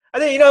I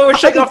think, we're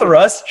shaking off the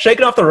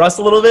rust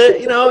a little bit.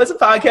 It's a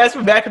podcast.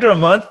 We're back into a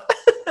month.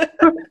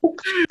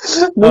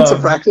 Need some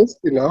practice,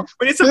 We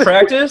need some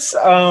practice. We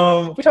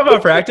talk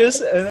about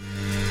practice.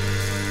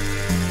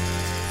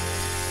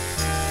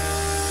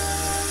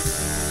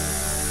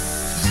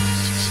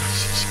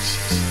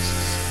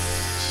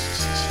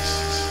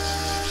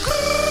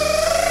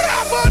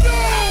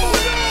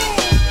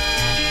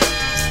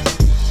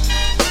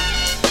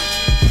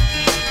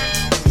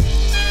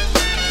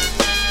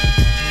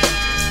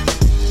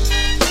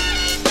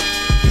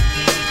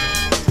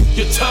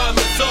 Your time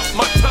is up,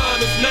 my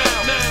time is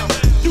now.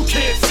 You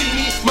can't see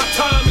me, my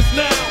time is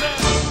now.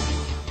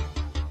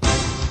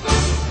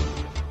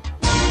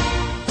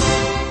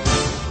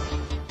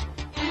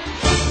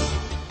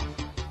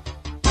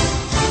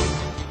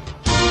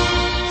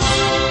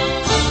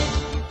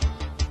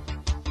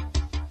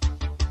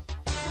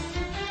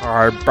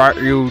 I bet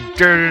you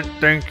didn't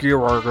think you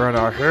were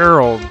gonna hear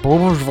old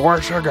Boom's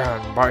voice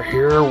again, but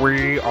here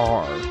we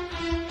are.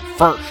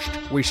 First,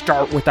 we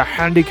start with a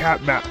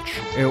handicap match.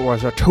 It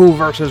was a 2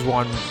 versus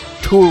 1,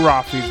 2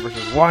 Rafis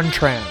versus 1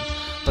 Tran.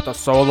 But the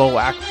solo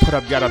act put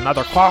up yet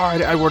another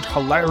Clyde Edwards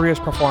hilarious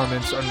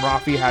performance, and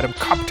Rafi had him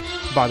cupped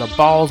by the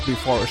balls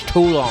before it was too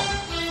long.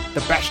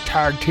 The best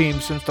tag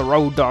team since the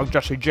Road Dogg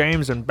Jesse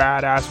James and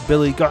Badass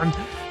Billy Gunn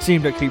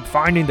seem to keep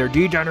finding their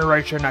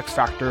D-Generation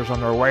X-Factors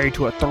on their way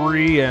to a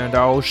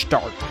 3-0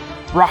 start.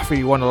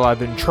 Rafi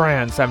 111,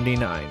 Tran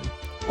 79.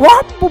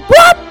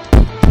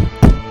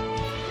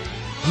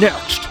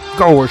 Next,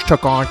 Goers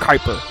took on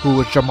Kuiper, who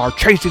was Jamar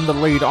chasing the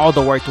lead all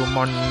the way through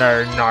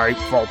Monday Night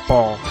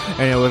Football,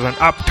 and it was an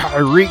up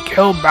Tyreek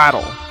Hill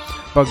battle.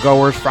 But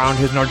Goers found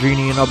his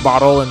Nagini in a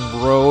bottle and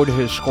rode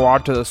his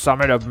squad to the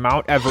summit of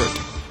Mount Everett.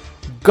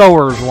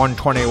 Goers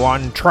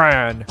 121,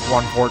 Tran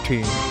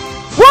 114.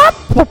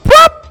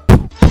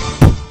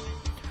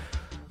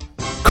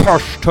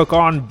 Kush took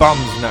on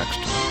Bums next.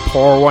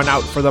 Pour one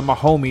out for the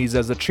Mahomies,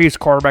 as the Chiefs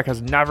quarterback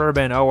has never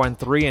been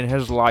 0-3 in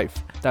his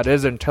life. That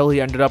is, until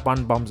he ended up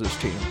on Bums'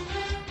 team.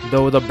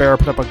 Though the Bear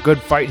put up a good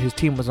fight, his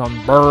team was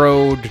on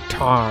borrowed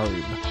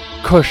time.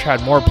 Kush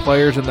had more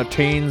players in the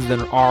teens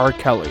than R.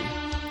 Kelly.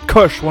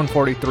 Kush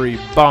 143,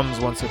 Bums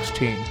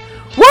 116.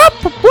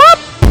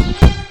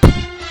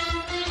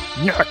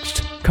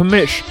 Next,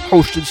 Kamish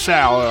hosted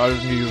Sal, and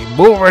he was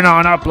moving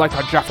on up like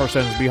the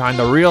Jeffersons behind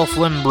the real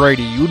Slim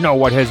Brady. You know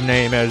what his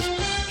name is.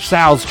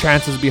 Sal's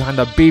chances behind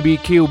the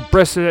BBQ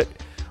brisket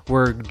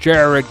were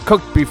Jared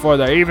cooked before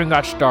they even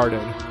got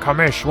started.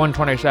 Kamish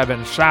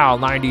 127, Sal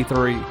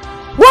 93.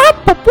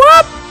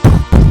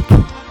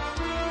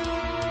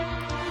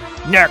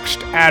 Next,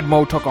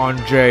 Admo took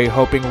on Jay,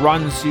 hoping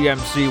Run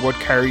CMC would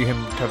carry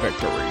him to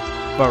victory.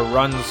 But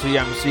Run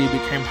CMC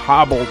became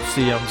hobbled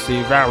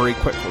CMC very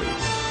quickly.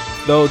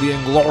 Though the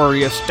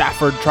inglorious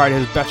Stafford tried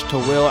his best to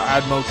will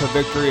Admo to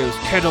victory, it was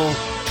Kittle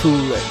too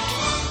late.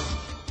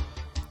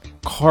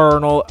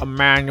 Colonel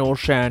Emmanuel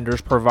Sanders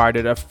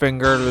provided a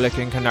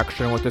finger-licking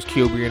connection with his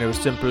QB, and it was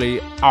simply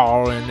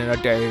all in a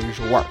day's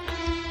work.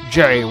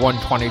 Jay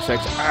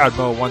 126,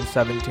 Admo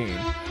 117.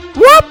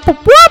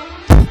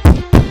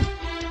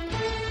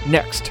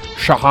 Next,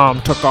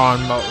 Shaham took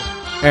on Mo,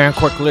 and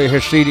quickly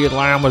his seeded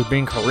lamb was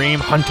being Kareem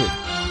hunted.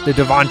 The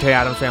Devontae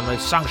Adams family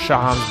sunk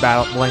Shaham's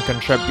battle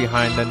Blankenship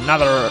behind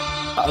another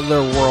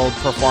otherworld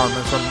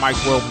performance when Mike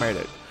Will made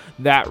it.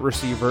 That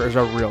receiver is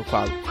a real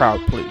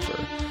crowd pleaser.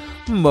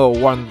 Mo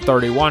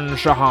 131,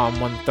 Shaham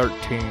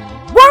 113.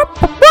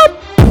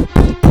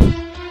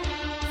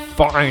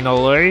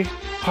 Finally,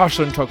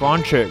 Hassan took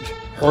on Chiggs.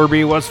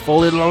 Herbie was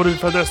fully loaded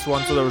for this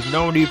one, so there was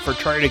no need for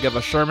Trey to give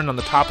a sermon on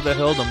the top of the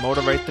hill to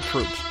motivate the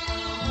troops.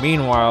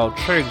 Meanwhile,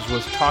 Chiggs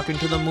was talking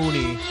to the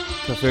Mooney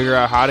to figure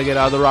out how to get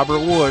out of the Robert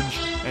Woods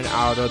and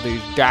out of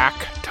these dark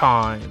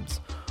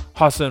times.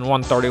 Hassan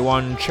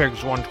 131,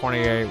 Chiggs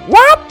 128.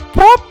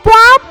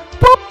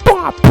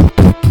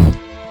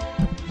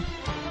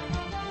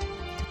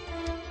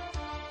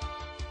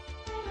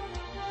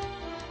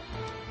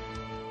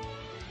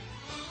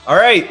 All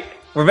right,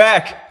 we're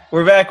back.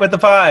 We're back with the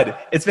pod.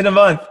 It's been a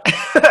month,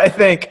 I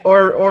think,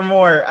 or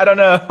more. I don't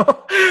know.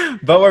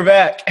 But we're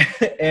back,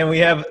 and we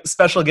have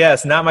special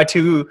guests, not my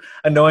 2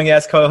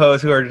 annoying-ass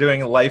co-hosts who are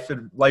doing life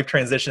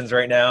transitions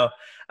right now.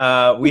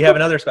 We have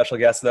another special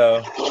guest,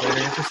 though. Want to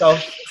introduce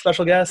yourself,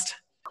 special guest?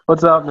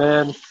 What's up,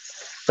 man?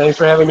 Thanks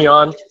for having me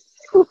on.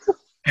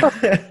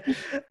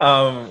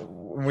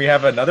 We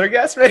have another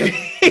guest, maybe?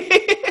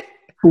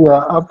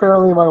 Yeah,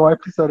 apparently my wife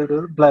decided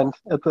to blend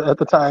at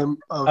the time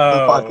of the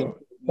podcast.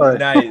 Right.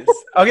 Nice.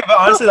 Okay, but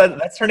honestly,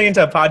 that's turning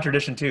into a pod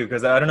tradition too,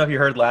 because I don't know if you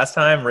heard last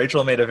time,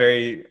 Rachel made a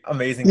very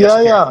amazing guest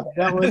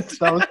appearance.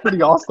 That was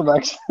pretty awesome,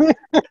 actually.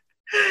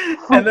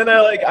 And then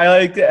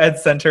I had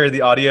sent her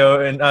the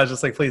audio, and I was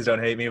just like, please don't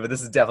hate me, but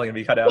this is definitely gonna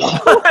be cut out.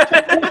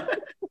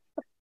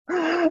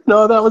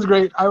 No, that was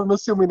great. I'm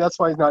assuming that's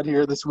why he's not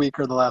here this week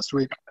or the last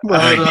week.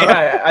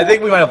 Yeah, I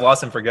think we might have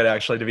lost him for good,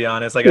 actually, to be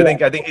honest. I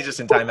think he's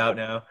just in timeout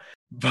now.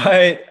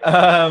 But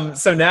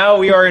so now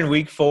we are in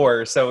week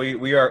 4. So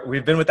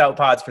we've been without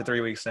pods for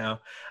 3 weeks now.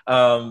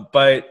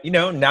 But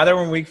now that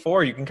we're in week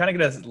 4, you can kind of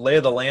get a lay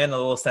of the land, a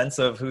little sense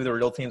of who the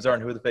real teams are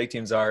and who the fake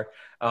teams are,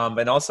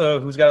 and also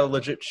who's got a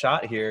legit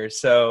shot here.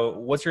 So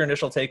what's your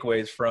initial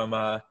takeaways from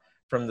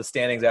the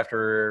standings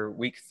after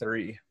week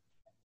 3?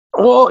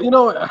 Well,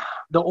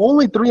 the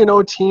only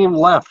 3-0 team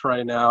left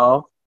right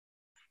now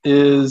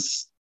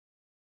is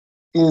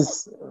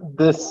this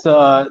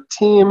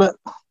team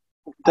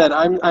that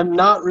I'm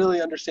not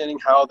really understanding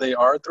how they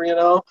are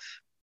 3-0.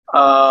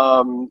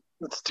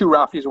 It's 2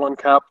 Raffies, 1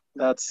 Cap.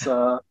 That's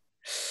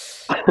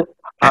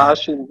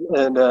Ash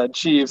and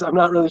Jeeves. I'm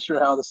not really sure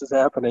how this is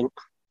happening.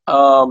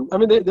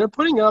 They're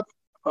putting up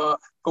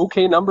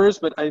okay numbers,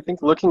 but I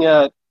think looking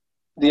at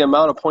the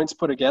amount of points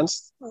put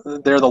against,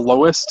 they're the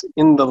lowest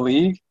in the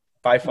league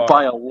by far,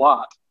 by a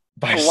lot,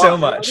 so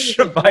much,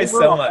 by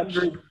so much.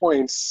 100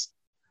 points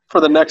for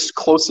the next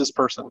closest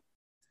person.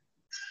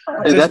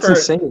 That's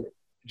insane.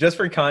 Just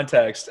for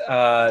context,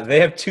 they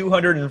have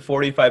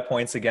 245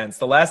 points against.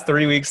 The last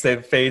 3 weeks,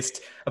 they've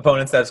faced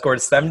opponents that have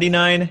scored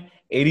 79,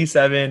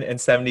 87, and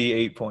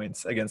 78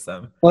 points against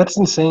them. That's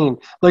insane.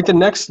 Like, the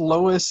next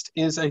lowest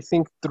is, I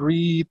think,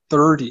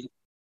 330.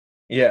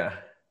 Yeah.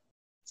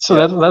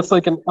 So that's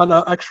like an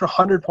extra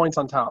 100 points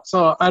on top.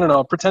 So, I don't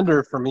know,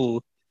 pretender for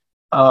me,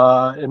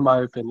 in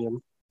my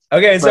opinion.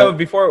 Okay, so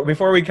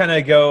before we kind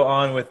of go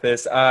on with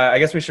this, I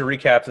guess we should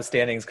recap the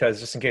standings because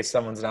just in case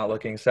someone's not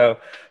looking. So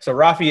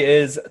Rafi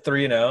is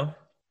 3-0,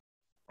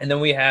 and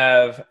then we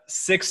have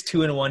 6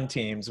 2-1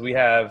 teams. We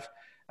have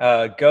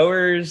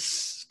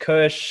Goers,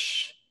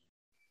 Kush,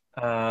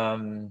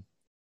 Kamish,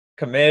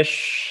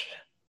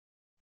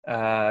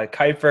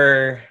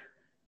 Kuiper,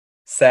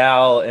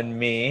 Sal, and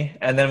me,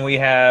 and then we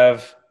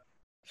have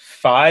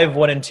 5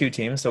 1-2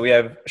 teams. So we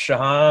have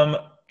Shaham,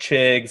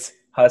 Chigs,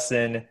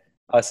 Hassan,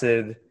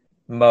 Asid,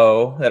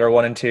 Mo that are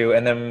 1 and 2,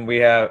 and then we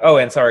have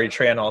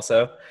Tran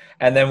also,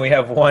 and then we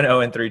have 1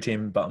 0-3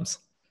 team Bums.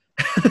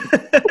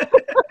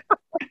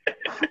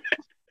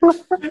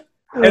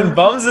 And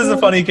Bums is a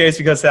funny case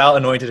because Sal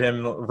anointed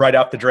him right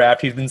off the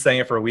draft. He's been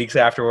saying it for weeks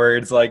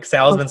afterwards. Like,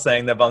 Sal's been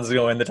saying that Bums is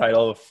going to win the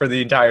title for the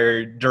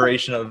entire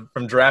duration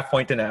from draft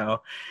point to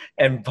now,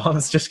 and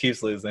Bums just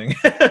keeps losing.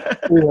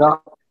 Yeah,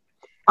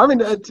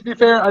 to be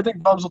fair, I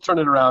think Bums will turn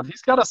it around.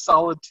 He's got a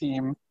solid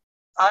team.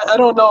 I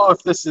don't know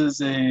if this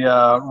is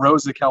a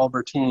Rosa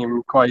caliber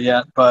team quite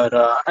yet, but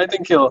I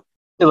think he'll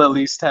at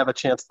least have a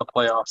chance at the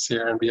playoffs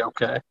here and be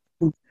okay.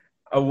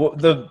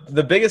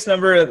 The biggest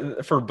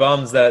number for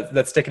Bums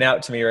that's sticking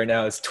out to me right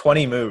now is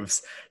 20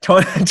 moves.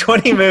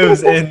 20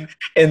 moves in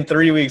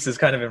 3 weeks is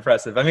kind of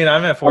impressive. I mean,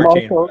 I'm at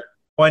 14.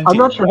 I'm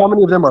not sure how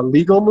many of them are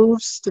legal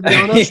moves, to be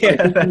honest.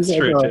 Yeah, that's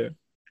true too.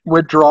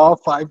 Withdraw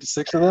 5 to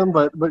 6 of them,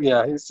 but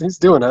yeah, he's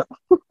doing it.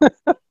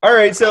 All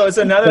right, so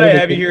now that I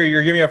have you here,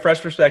 you're giving me a fresh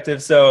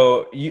perspective.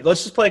 So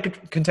let's just play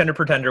contender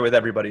pretender with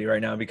everybody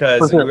right now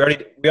because we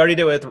already did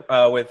it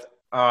with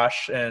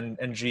Ash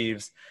and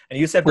Jeeves, and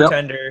you said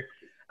pretender.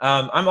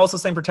 Yep. I'm also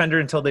saying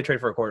pretender until they trade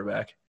for a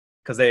quarterback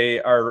because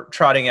they are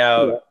trotting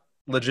out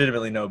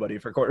legitimately nobody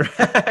for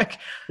quarterback.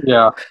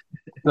 Yeah,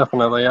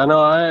 definitely. I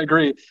know. I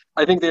agree.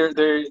 I think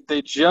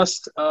they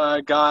just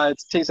got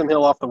Taysom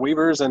Hill off the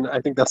waivers, and I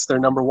think that's their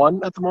number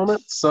 1 at the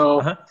moment. So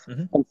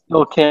and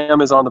still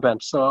Cam is on the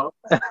bench. So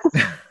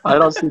I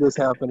don't see this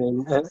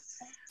happening.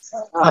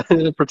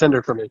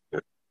 Pretender for me.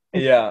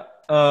 Yeah.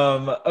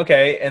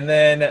 Okay. And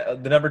then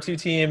the number 2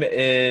 team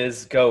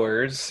is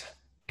Goers,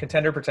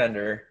 contender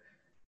pretender,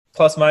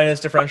 plus minus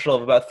differential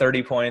of about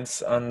 30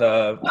 points on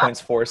the points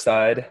for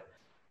side.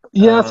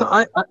 Yeah, so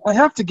I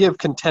have to give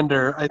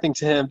contender, I think,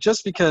 to him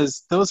just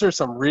because those are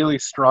some really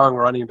strong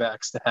running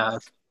backs to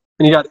have.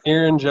 And you got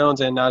Aaron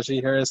Jones and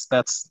Najee Harris.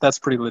 That's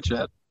pretty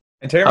legit.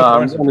 And Terry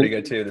McLaurin's been pretty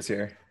good too this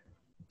year.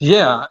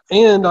 Yeah,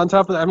 and on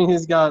top of that,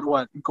 he's got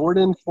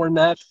Gordon,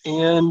 Fournette,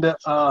 and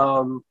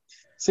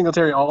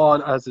Singletary all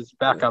on as his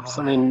backups.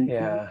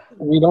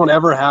 We don't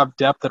ever have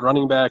depth at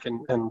running back,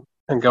 and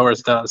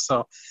Goers does.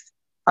 So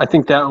I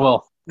think that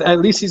will at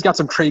least he's got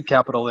some trade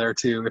capital there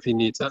too if he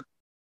needs it.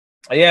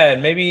 Yeah,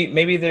 and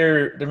maybe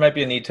there might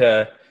be a need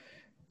to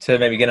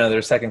maybe get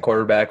another second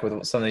quarterback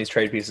with some of these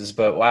trade pieces.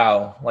 But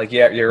wow,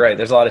 you're right.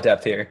 There's a lot of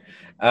depth here.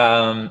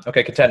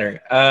 Okay,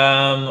 contender.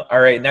 All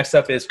right, next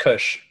up is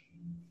Kush.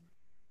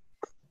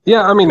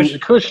 Yeah,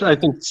 Kush, I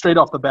think straight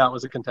off the bat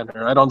was a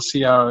contender. I don't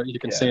see how you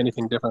can say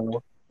anything differently.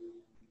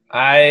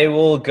 I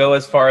will go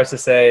as far as to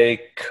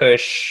say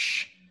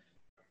Kush.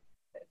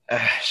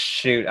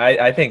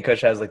 I think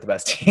Kush has the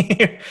best team.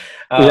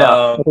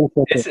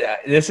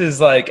 This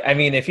is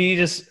if he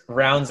just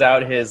rounds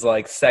out his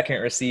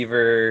second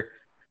receiver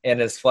and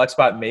his flex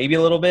spot maybe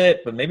a little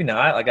bit, but maybe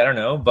not. I don't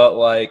know. But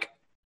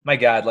my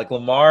God,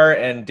 Lamar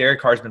and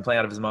Derek Carr's been playing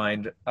out of his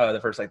mind the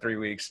first 3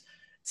 weeks.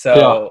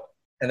 So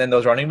and then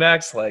those running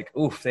backs, they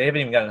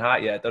haven't even gotten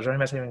hot yet. Those running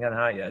backs haven't even gotten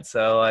hot yet.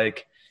 So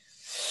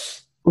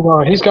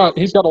well, he's got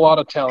a lot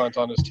of talent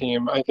on his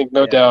team. I think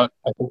no doubt.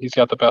 I think he's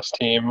got the best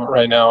team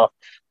right now,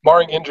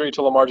 barring injury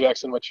to Lamar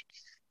Jackson, which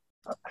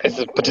It's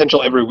a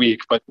potential every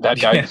week, but that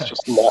guy is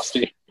just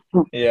nasty.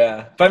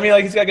 Yeah, but I mean,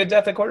 like he's got good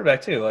depth at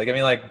quarterback too. Like I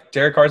mean, like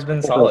Derek Carr's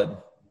been solid.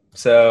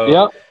 So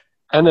yeah,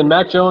 and then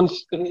Mac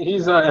Jones,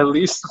 he's at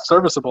least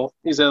serviceable.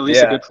 He's at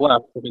least a good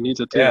flex if he needs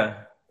it too.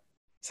 Yeah.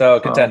 So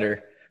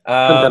contender.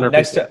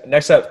 Next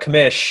up,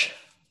 Kamish.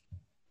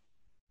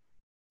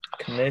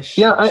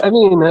 Yeah, I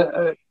mean,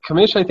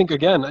 Kamish, I think,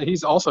 again,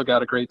 he's also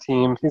got a great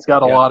team. He's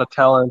got a lot of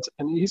talent,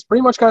 and he's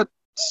pretty much got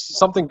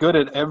something good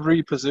at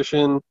every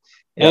position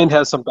and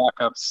has some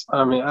backups,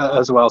 I mean,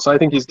 as well. So I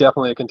think he's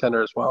definitely a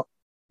contender as well.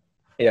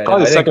 Yeah,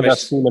 probably the second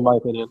best team in my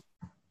opinion.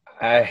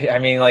 I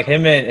mean, like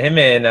him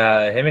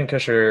and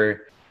Kush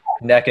are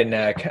neck and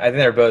neck. I think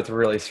they're both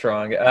really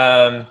strong.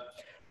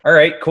 All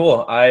right,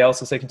 cool. I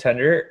also say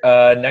contender.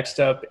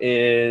 Next up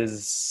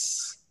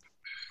is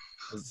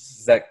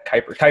that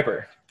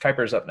Kuiper.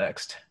 Kuiper's up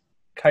next.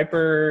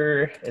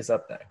 Kuiper is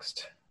up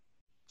next.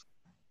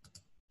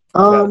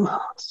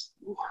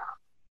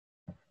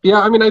 Yeah,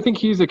 I mean, I think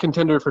he's a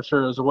contender for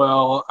sure as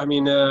well. I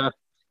mean,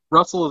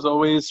 Russell is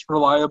always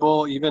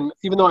reliable, even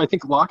though I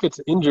think Lockett's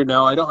injured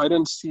now. I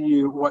didn't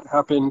see what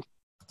happened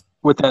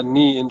with that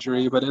knee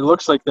injury, but it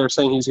looks like they're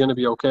saying he's going to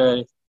be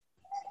okay.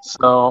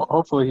 So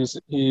hopefully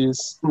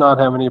he's not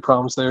having any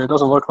problems there. It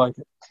doesn't look like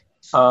it.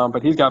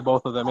 But he's got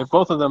both of them.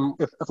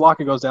 If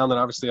Lockett goes down, then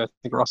obviously I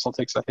think Russell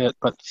takes a hit.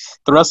 But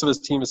the rest of his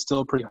team is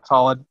still pretty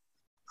solid.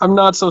 I'm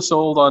not so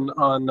sold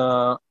on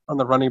the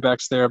running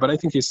backs there, but I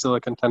think he's still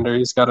a contender.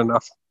 He's got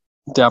enough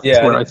depth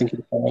where I think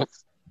he's fine.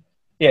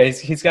 Yeah,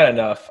 he's got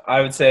enough.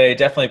 I would say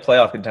definitely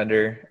playoff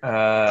contender.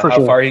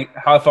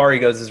 How far he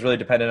goes is really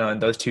dependent on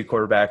those two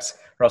quarterbacks,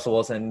 Russell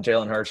Wilson and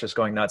Jalen Hurts, just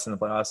going nuts in the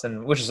playoffs,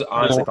 and which is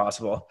honestly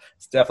possible.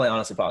 It's definitely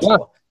honestly possible.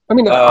 Yeah. I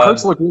mean,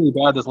 Hurts looked really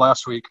bad this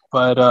last week,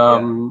 but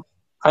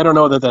I don't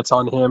know that that's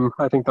on him.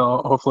 I think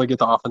they'll hopefully get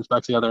the offense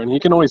back together, and he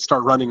can always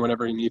start running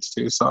whenever he needs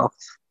to. So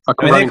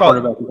running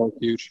quarterback is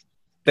huge.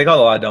 They called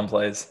a lot of dumb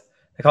plays.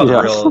 They called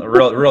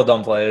real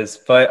dumb plays.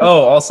 But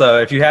also,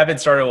 if you haven't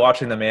started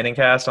watching the Manning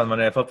Cast on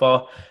Monday Night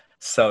Football,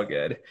 so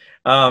good.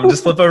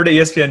 Just flip over to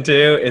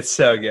ESPN2. It's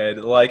so good.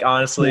 Like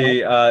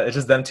honestly, it's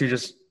just them two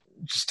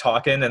just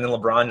talking, and then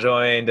LeBron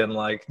joined, and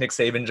like Nick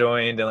Saban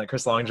joined, and like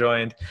Chris Long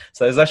joined.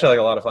 So it's actually like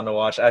a lot of fun to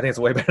watch. I think it's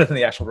way better than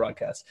the actual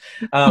broadcast.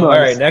 All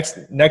right,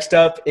 next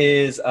up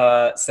is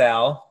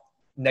Sal,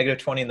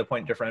 -20 in the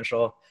point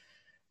differential.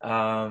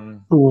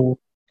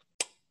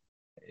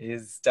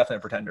 He's definitely a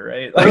pretender,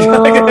 right?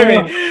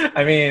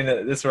 I mean,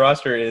 this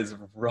roster is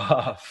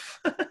rough.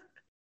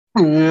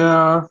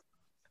 Yeah.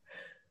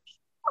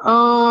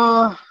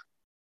 I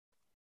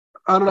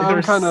don't know.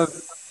 I'm kind of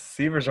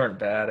receivers aren't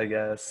bad, I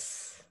guess.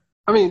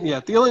 I mean, yeah,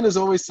 Thielen is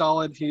always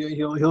solid.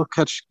 He'll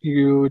catch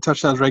you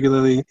touchdowns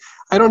regularly.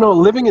 I don't know.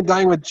 Living and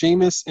dying with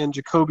Jameis and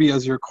Jacoby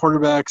as your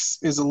quarterbacks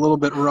is a little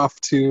bit rough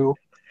too.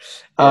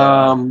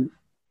 Yeah.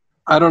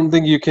 I don't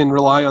think you can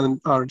rely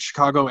on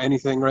Chicago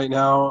anything right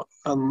now.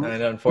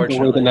 Unfortunately,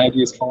 the way the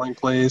Nagy is calling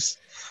plays.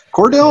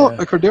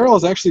 Cordero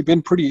has actually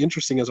been pretty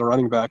interesting as a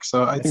running back,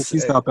 so I think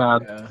he's not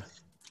bad. Yeah.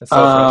 It's so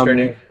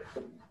frustrating.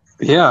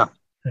 Yeah.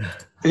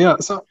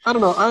 So I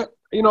don't know.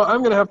 I'm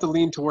going to have to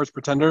lean towards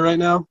pretender right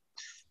now.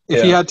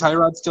 If he had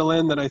Tyrod still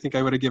in, then I think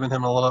I would have given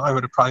him a little. I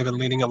would have probably been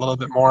leaning a little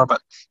bit more, but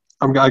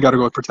I got to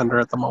go with pretender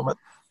at the moment.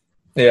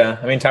 Yeah,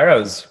 I mean Tyrod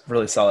was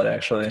really solid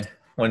actually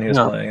when he was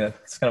playing.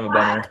 It's kind of a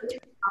bummer.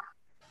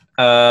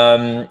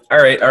 All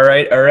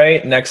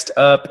right. Next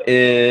up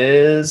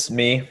is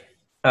me.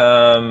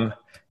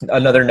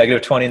 Another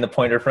 -20 in the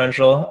point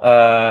differential.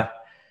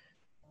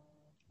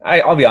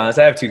 I'll be honest.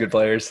 I have two good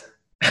players.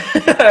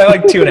 I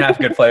like 2.5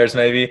 good players,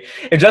 maybe.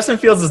 If Justin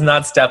Fields does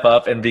not step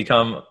up and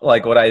become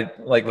like what I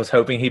was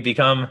hoping he'd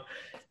become,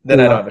 then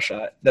I don't have a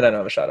shot. Then I don't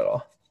have a shot at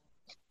all.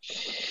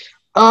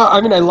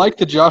 I mean, I like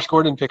the Josh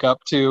Gordon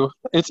pickup too.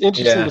 It's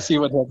interesting to see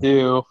what he'll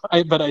do.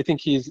 But I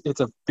think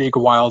it's a big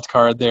wild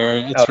card there.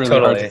 It's really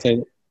hard to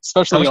say,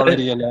 especially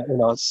already in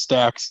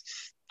stacks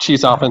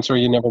Chiefs offense where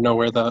you never know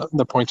where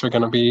the points are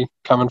going to be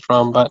coming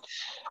from. But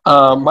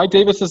Mike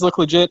Davis has looked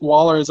legit.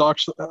 Waller is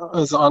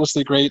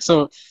honestly great.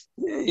 So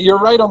you're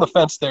right on the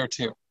fence there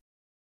too.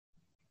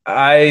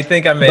 I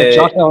think I'm a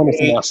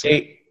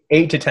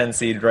 8 to 10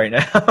 seed right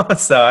now,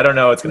 so I don't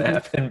know what's going to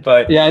happen.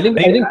 But yeah, I think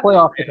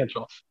playoff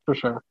potential for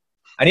sure.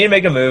 I need to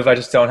make a move. I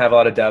just don't have a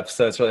lot of depth,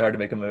 so it's really hard to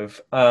make a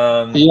move.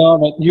 But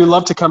you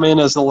love to come in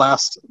as the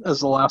last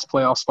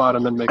playoff spot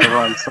and then make a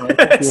run. So,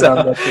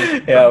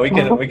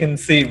 we can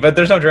see, but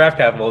there's no draft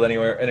capital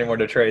anymore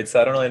to trade,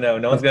 so I don't really know.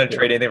 No one's going to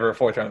trade anything for a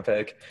 4th round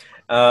pick.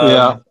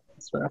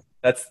 That's fair.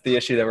 That's the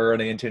issue that we're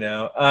running into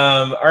now.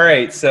 All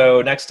right,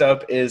 so next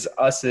up is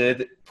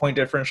Usid. Point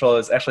differential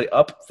is actually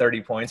up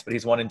 30 points, but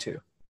he's 1-2.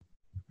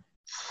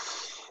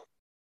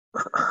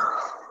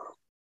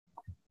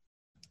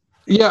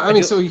 Yeah, I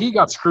mean, so he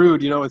got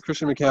screwed, with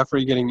Christian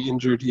McCaffrey getting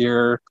injured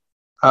here,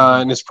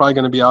 and is probably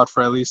going to be out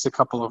for at least a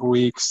couple of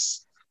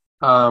weeks.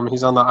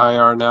 He's on the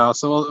IR now,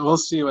 so we'll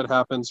see what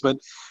happens. But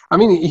I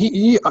mean,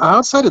 he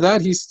outside of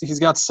that, he's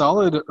got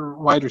solid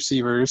wide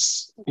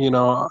receivers.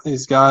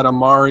 He's got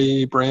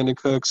Amari, Brandon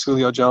Cooks,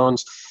 Julio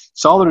Jones.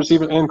 solid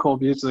receiver, and Cole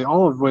Beasley,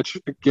 all of which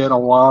get a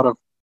lot of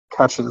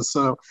catches.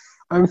 So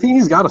I think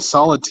he's got a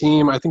solid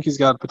team. I think he's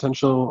got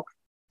potential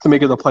to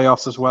make it the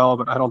playoffs as well,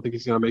 but I don't think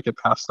he's going to make it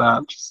past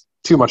that. Just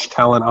too much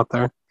talent out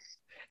there.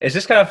 It's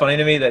just kind of funny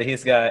to me that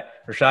he's got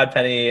Rashad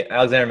Penny,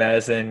 Alexander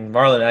Madison,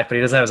 Marlon Mack, but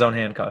he doesn't have his own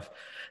handcuff.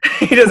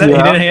 He doesn't.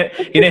 Yeah.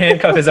 He didn't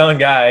handcuff his own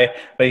guy,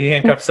 but he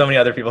handcuffed so many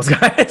other people's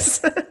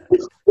guys.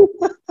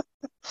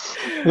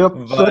 Yep,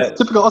 that's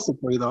typical Austin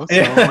for you, though. So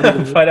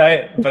yeah, but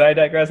I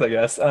digress, I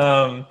guess.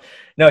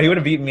 No, he would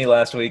have beaten me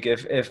last week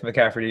if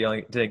McCaffrey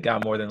only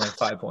got more than like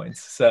 5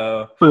 points.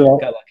 So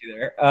got lucky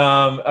there.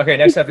 Okay,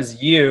 next up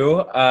is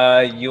you.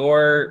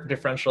 Your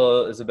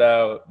differential is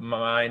about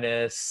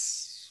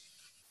minus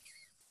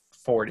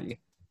 40.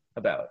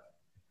 About.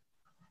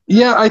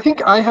 Yeah, I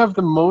think I have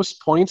the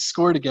most points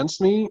scored against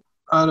me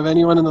out of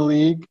anyone in the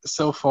league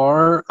so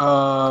far.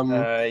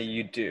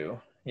 You do.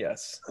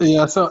 Yes.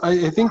 Yeah, so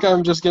I think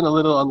I'm just getting a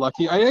little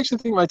unlucky. I actually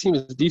think my team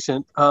is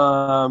decent.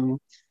 I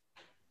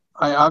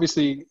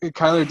obviously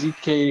Kyler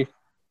DK.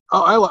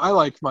 I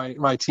like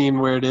my team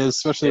where it is,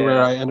 especially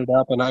where I ended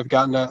up, and I've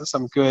gotten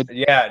some good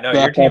your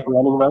team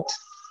running backs.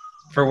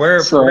 For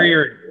where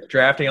you're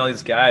drafting all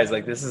these guys,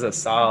 like this is a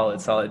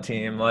solid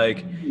team.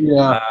 Like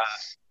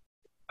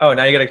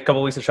now you got a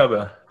couple weeks of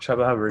Chuba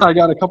Hubbard. I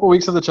got a couple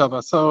weeks of the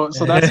Chuba, so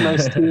that's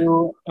nice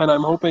too. And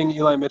I'm hoping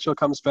Eli Mitchell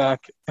comes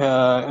back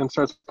and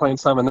starts playing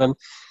some. And then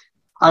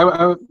I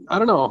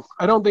don't know.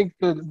 I don't think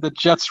the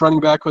Jets running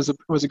back was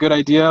a good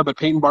idea, but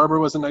Peyton Barber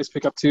was a nice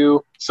pickup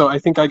too. So I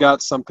think I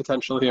got some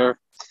potential here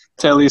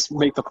to at least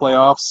make the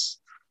playoffs.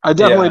 I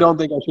definitely don't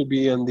think I should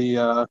be in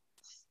the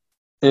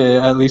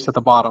at least at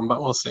the bottom,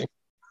 but we'll see.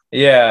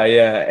 Yeah,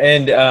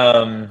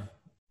 and.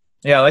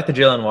 I like the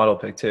Jalen Waddle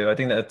pick too. I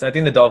think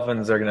the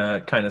Dolphins are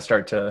gonna kind of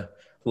start to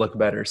look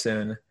better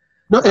soon.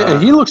 No,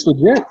 and he looks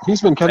legit.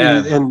 He's been cutting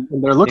it, and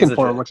they're looking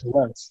for him, which is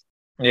nice.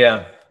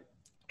 Yeah,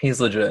 he's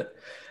legit.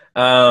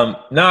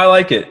 No, I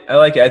like it.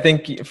 I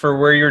think for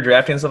where you're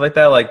drafting and stuff like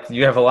that, like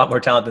you have a lot more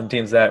talent than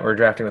teams that were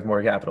drafting with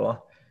more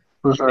capital.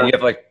 For sure. And you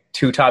have like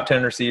 2 top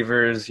 10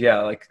 receivers.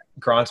 Yeah, like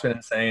Gronk's been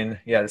insane.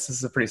 Yeah, this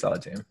is a pretty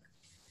solid team.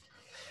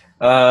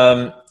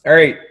 All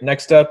right,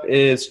 next up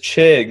is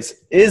Chigs.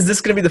 Is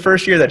this going to be the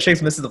first year that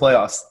Chigs misses the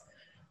playoffs?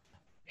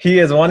 He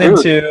is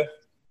 1-2.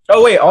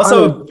 Oh, wait,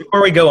 also,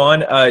 before we go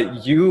on,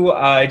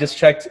 I just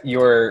checked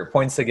your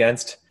points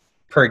against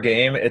per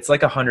game. It's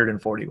like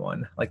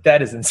 141. Like,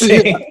 that is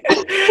insane.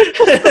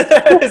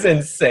 That is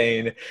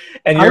insane.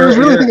 And I was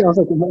really thinking, I was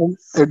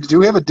like, do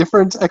we have a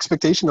different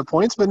expectation of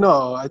points? But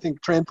no, I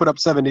think Tran put up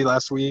 70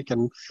 last week,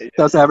 and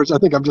that's average. I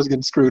think I'm just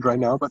getting screwed right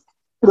now, but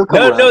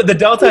No, the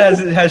delta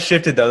has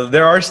shifted though.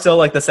 There are still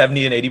like the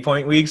 70 and 80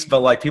 point weeks,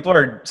 but like people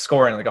are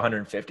scoring like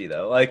 150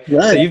 though. Like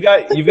so you've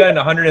got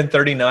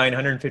 139,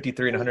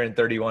 153, and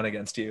 131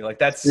 against you. Like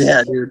that's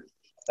dude.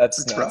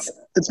 That's nuts. Rough.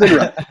 It's been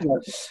rough.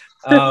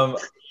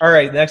 All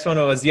right, next one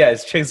was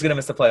is Chigs gonna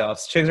miss the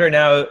playoffs? Chigs right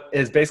now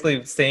is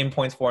basically same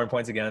points for and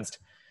points against.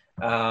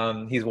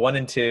 He's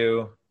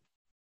 1-2.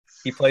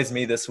 He plays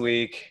me this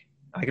week.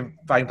 I can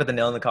put the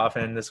nail in the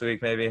coffin this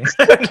week, maybe.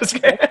 Just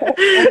kidding.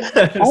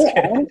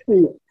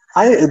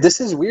 Honestly,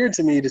 this is weird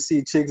to me to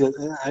see Chigs.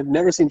 I've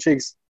never seen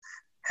Chigs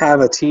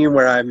have a team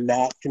where I'm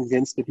not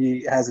convinced that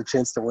he has a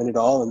chance to win it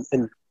all,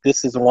 and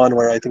this is one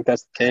where I think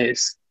that's the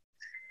case.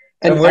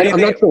 And where do you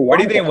think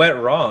it went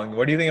wrong?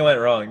 What do you think it went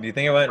wrong? Do you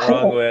think it went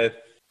wrong with?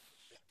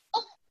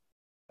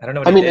 I don't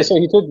know. So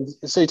he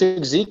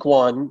took Zeke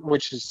 1,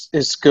 which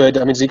is good.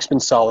 I mean, Zeke's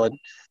been solid.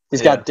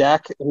 He's got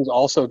Dak, who's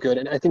also good,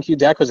 and I think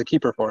Dak was a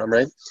keeper for him,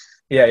 right?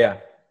 Yeah.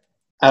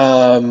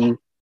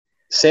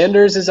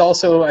 Sanders is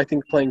also, I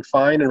think, playing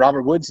fine, and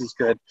Robert Woods is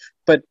good.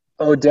 But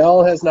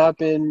Odell hasn't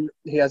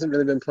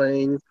really been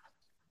playing.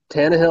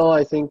 Tannehill,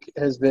 I think,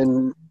 has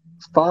been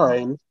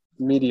fine,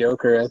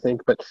 mediocre, I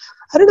think. But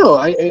I don't know.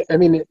 I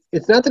mean,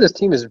 it's not that his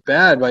team is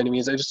bad by any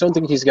means. I just don't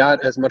think he's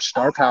got as much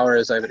star power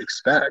as I would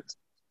expect.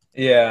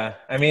 Yeah,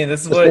 I mean,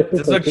 this is what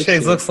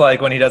Chigs looks like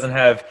when he doesn't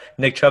have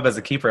Nick Chubb as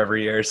a keeper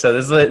every year. So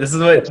this is what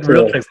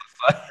real Chigs looks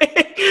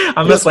like.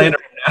 I'm gonna slander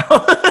him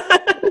now.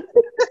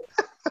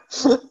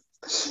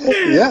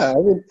 Yeah, I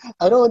mean,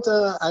 I don't.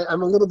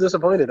 I'm a little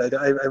disappointed.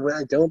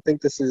 I don't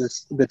think this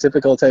is the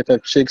typical type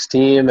of Chigs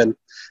team, and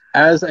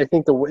as I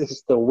think the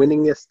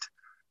winningest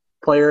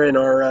player in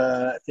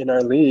our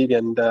league,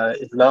 and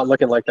it's not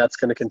looking like that's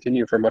going to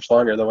continue for much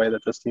longer. The way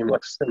that this team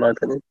looks, in my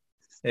opinion.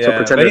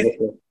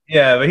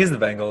 Yeah, but he's the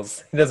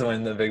Bengals. He doesn't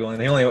win the big one.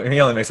 He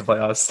only makes the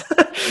playoffs.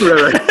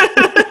 Right.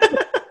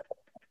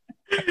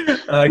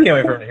 I can't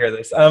wait for him to hear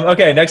this.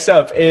 Okay, next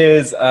up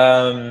is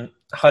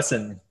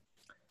Hassan.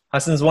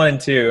 Hassan's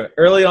 1-2.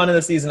 Early on in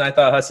the season, I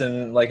thought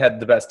Hassan had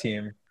the best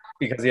team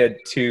because he had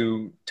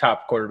 2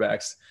 top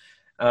quarterbacks.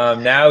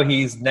 Now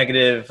he's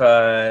negative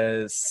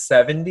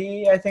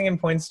 70, I think, in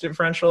points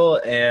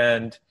differential,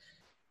 and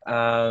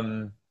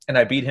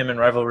I beat him in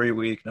rivalry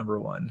week number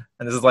 1.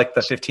 And this is like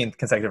the 15th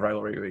consecutive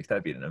rivalry week that I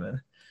beat him in.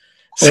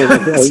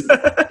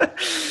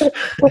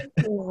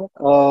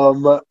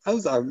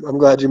 I'm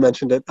glad you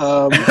mentioned it.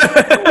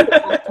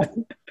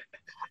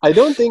 I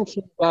don't think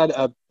he had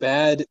a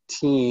bad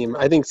team.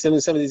 I think some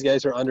of these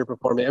guys are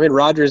underperforming. I mean,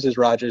 Rodgers is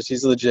Rodgers.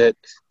 He's legit.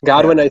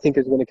 Godwin, I think,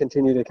 is going to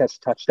continue to catch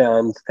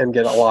touchdowns and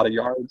get a lot of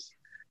yards.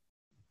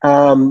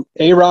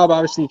 A-Rob,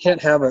 obviously, you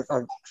can't have a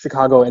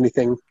Chicago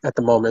anything at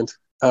the moment,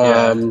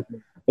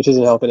 which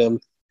isn't helping him.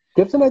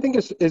 Gibson, I think,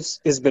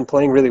 has been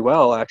playing really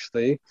well,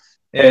 actually.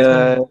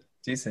 Yeah,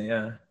 decent,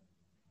 yeah.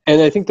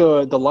 And I think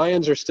the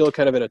Lions are still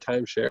kind of in a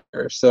timeshare,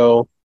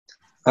 so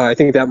I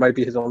think that might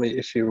be his only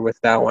issue with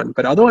that one.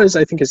 But otherwise,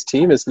 I think his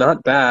team is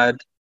not bad.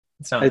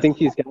 I think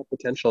he's got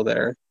potential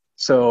there.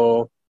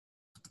 So,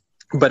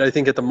 but I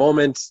think at the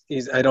moment,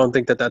 I don't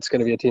think that's going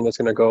to be a team that's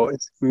going to go.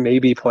 It's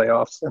maybe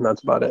playoffs, and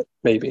that's about it.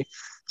 Maybe.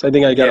 So I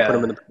think I got to put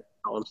him in the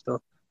column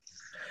still.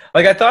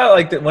 Like I thought,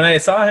 like when I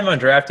saw him on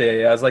draft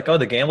day, I was like, oh,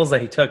 the gambles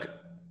that he took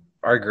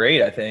are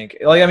great. I think.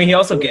 Like I mean, he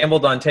also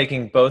gambled on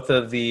taking both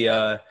of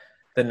the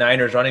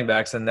Niners running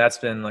backs, and that's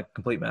been like a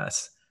complete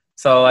mess.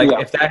 So, like,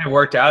 if that had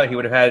worked out, he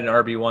would have had an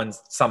RB1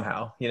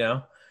 somehow, you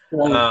know?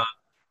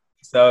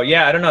 So,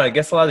 yeah, I don't know. I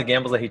guess a lot of the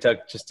gambles that he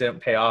took just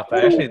didn't pay off. I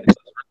actually think it was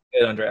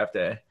really good on draft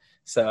day.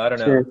 So, I don't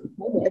know.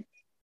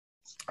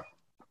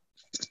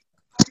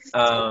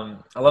 I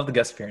love the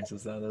guest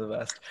appearances, though. They're the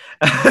best.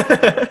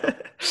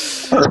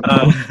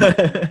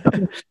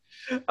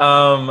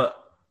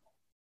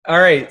 All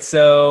right.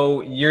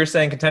 So, you're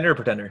saying contender or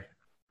pretender?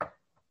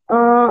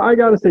 I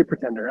gotta say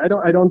pretender. I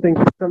don't think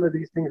some of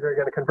these things are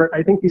gonna convert.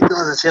 I think he still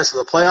has a chance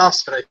of the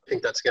playoffs, but I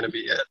think that's gonna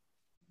be it.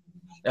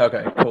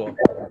 Okay, cool.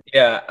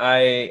 Yeah,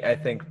 I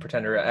think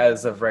pretender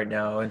as of right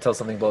now until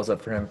something blows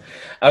up for him.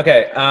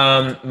 Okay,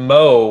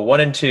 Mo 1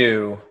 and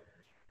 2.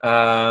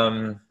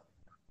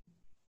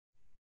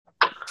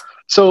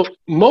 So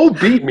Mo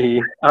beat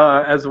me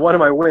as one of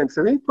my wins.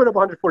 So he put up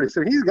 140.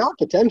 So he's got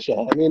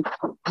potential. I mean,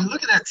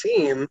 look at that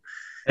team.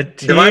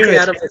 Devontae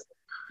Adams.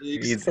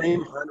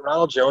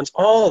 Ronald Jones,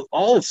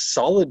 all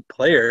solid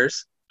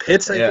players.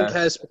 Pitts, I think,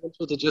 has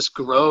potential to just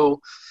grow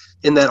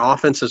in that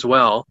offense as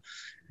well.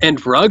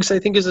 And Ruggs, I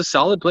think, is a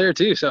solid player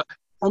too. So,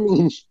 I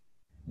mean,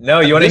 no,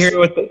 you want to hear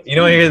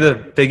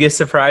the biggest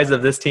surprise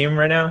of this team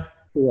right now?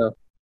 Yeah,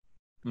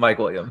 Mike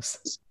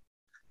Williams.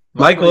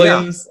 Mike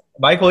Williams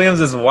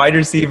is wide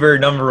receiver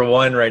number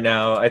 1 right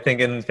now, I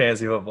think, in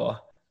fantasy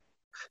football.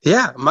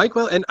 Yeah, Mike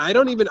Williams, and I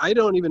don't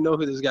even know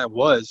who this guy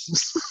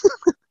was.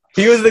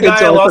 He was the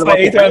guy I lost my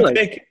 8th round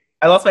pick.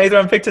 I lost my 8th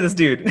round pick to this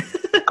dude.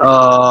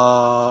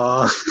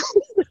 I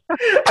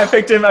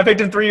picked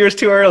him 3 years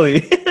too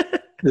early.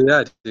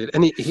 Yeah, dude.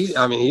 And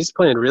he's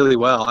playing really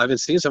well. I've been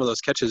seeing some of those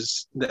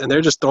catches, and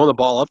they're just throwing the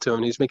ball up to him,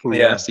 and he's making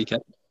nasty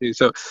catches too.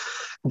 So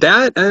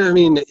that, I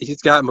mean,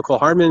 he's got McCole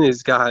Hardman.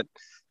 He's got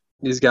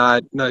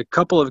a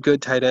couple of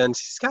good tight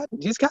ends.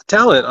 He's got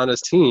talent on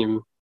his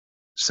team.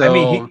 So I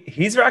mean,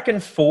 he's rocking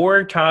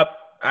 4 top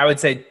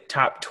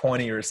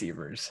 20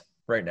 receivers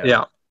right now.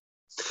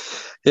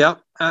 Yeah.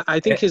 I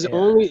think his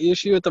only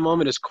issue at the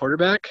moment is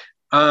quarterback.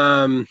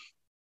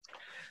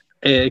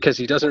 Because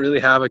he doesn't really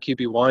have a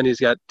QB1, he's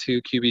got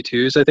 2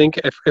 QB2s. I think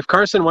if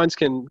Carson Wentz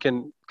can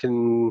come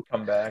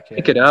back,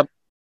 pick it up,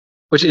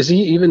 which is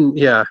he even?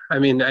 Yeah, I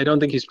mean, I don't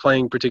think he's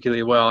playing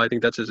particularly well. I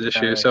think that's his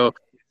issue. Right. So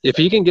if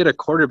he can get a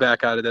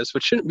quarterback out of this,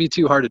 which shouldn't be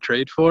too hard to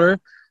trade for,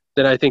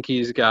 then I think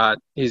he's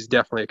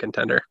definitely a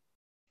contender.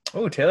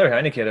 Oh, Taylor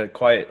Heinicke had a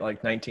quiet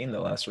 19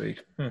 though last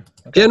week. Okay.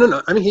 Yeah,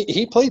 no. I mean,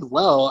 he played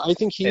well. I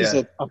think he's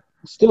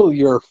still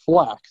your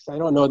flex. I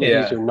don't know that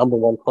he's your number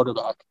 1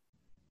 quarterback.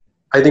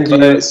 I think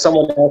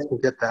someone else can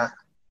get that.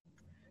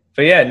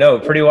 But yeah, no,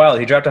 pretty wild.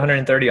 He dropped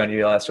 130 on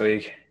you last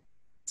week.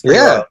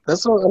 Yeah,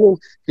 that's what I mean.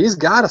 He's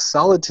got a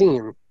solid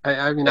team.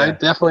 I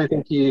definitely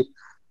think he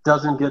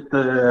doesn't get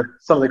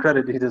some of the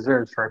credit he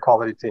deserves for a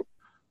quality team.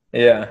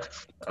 Yeah.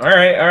 All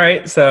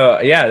right. So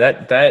yeah,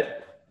 that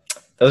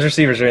those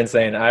receivers are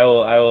insane. I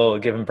will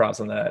give him props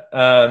on that.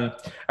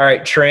 All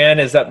right, Tran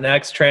is up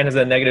next. Tran has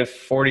a negative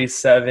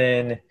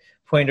 47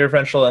 point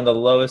differential and the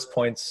lowest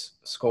points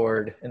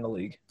scored in the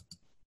league.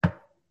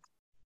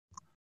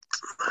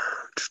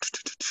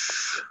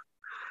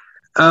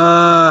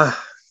 Kind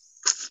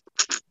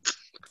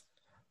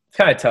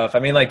of tough. I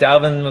mean,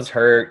 Dalvin was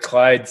hurt.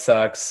 Clyde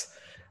sucks.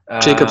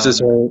 Jacobs is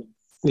hurt.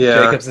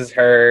 Yeah. Jacobs is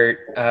hurt.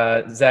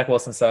 Zach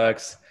Wilson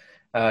sucks.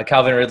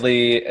 Calvin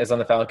Ridley is on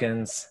the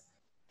Falcons.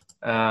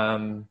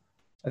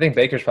 I think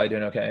Baker's probably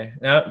doing okay.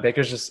 No,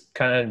 Baker's just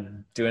kind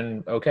of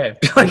doing okay.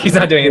 He's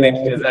not doing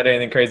anything. He's not doing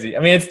anything crazy. I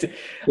mean,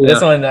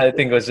 this one I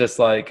think was just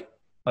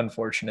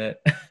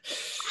unfortunate.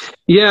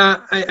 Yeah,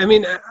 I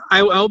mean,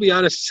 I'll be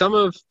honest. Some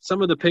of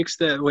the picks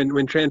that when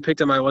Tran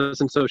picked him, I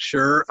wasn't so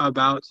sure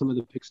about some of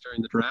the picks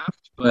during the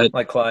draft. But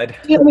like Clyde.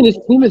 Yeah, I mean, his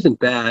team isn't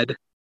bad.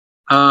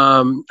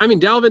 I mean,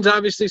 Dalvin's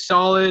obviously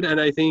solid, and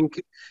I think,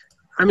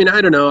 I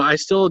don't know. I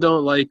still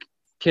don't like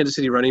Kansas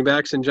City running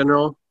backs in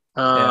general.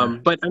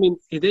 But I mean,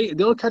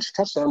 they'll catch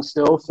touchdowns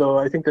still, so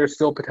I think there's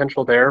still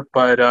potential there.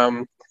 But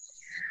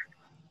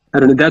I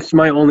don't know. That's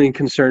my only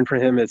concern for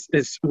him. Is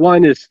his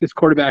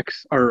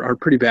quarterbacks are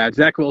pretty bad.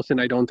 Zach Wilson,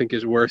 I don't think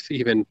is worth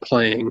even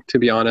playing, to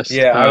be honest.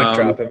 Yeah, I would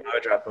drop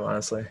him.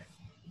 Honestly.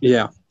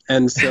 Yeah,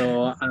 And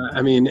so,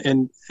 I mean,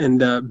 and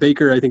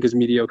Baker, I think, is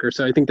mediocre.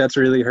 So I think that's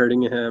really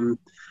hurting him.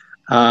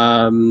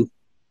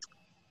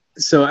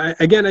 So I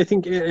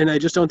think, and I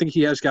just don't think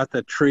he has got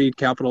the trade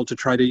capital to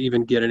try to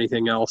even get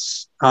anything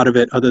else out of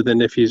it other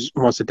than if he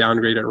wants to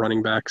downgrade at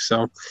running back.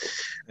 So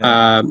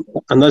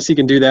unless he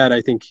can do that,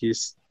 I think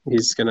he's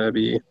going to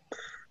be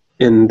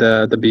in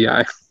the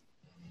BI.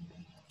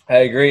 I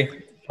agree.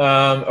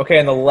 Okay,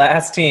 and the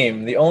last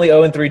team, the only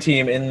 0-3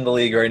 team in the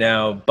league right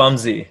now,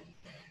 Bumsy.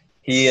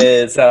 He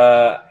is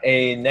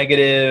a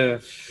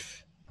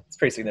negative. It's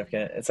pretty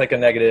significant. It's like a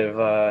negative.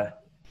 Well,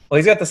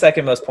 he's got the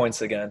second most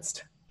points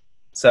against.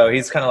 So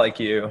he's kind of like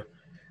you.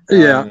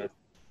 Yeah.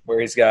 Where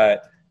he's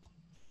got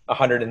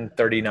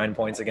 139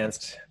 points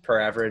against per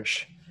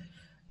average.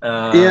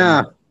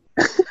 Yeah.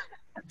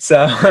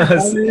 So,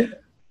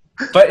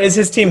 but is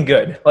his team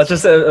good? Let's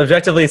just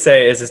objectively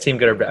say, is his team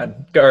good or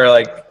bad? Or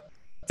like,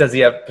 does he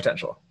have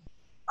potential?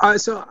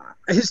 So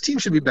his team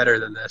should be better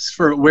than this.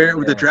 For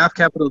with the draft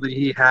capital that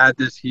he had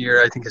this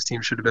year, I think his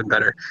team should have been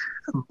better.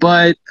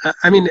 But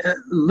I mean,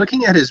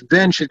 looking at his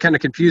bench, it kind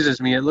of confuses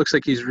me. It looks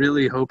like he's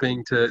really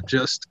hoping to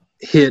just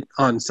hit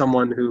on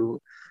someone who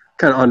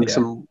kind of on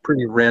some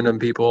pretty random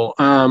people.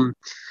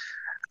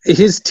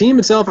 His team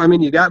itself, I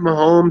mean, you got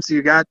Mahomes,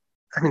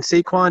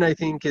 Saquon, I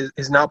think,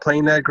 is not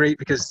playing that great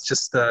because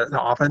just the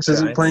offense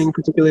isn't playing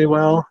particularly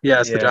well.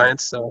 Yeah, it's the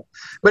Giants. So,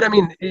 but I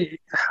mean,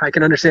 I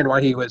can understand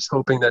why he was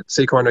hoping that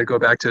Saquon would go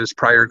back to his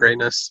prior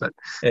greatness, but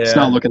it's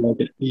not looking like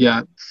it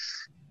yet.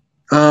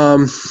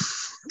 And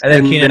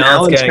then Keenan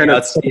Allen's getting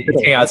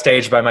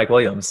outstaged by Mike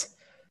Williams.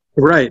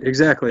 Right,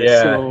 exactly.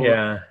 Yeah, so,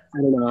 I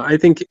don't know. I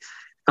think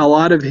a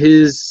lot of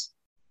his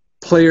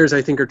players,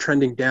 I think, are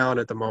trending down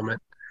at the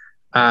moment.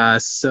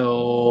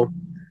 So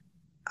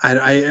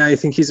I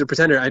think he's a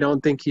pretender. I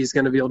don't think he's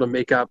going to be able to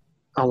make up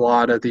a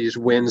lot of these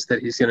wins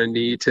that he's going to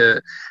need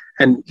to.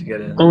 And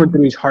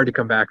 0-3 is hard to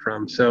come back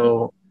from.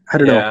 So I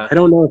don't know. I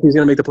don't know if he's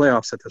going to make the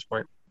playoffs at this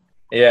point.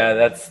 Yeah,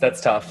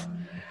 that's tough.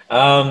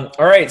 All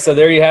right, so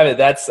there you have it.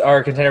 That's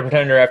our contender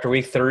pretender after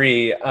week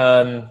 3.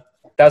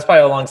 That was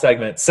probably a long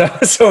segment, so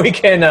we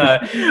can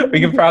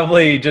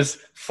probably just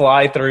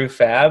fly through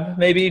Fab,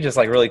 maybe just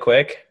like really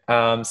quick.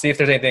 See if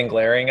there's anything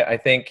glaring. I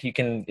think you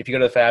can, if you go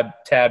to the Fab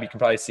tab, you can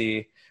probably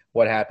see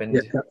what happened.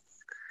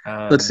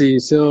 Let's see.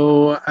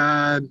 So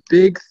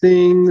big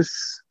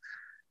things.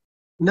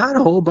 Not a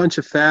whole bunch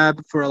of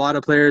Fab for a lot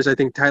of players. I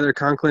think Tyler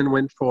Conklin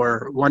went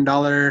for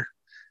 $1.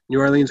 New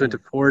Orleans went to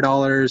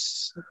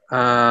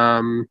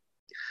 $4.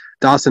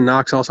 Dawson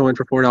Knox also went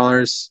for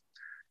 $4.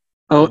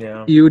 Oh,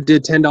 you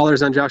did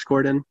 $10 on Josh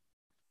Gordon.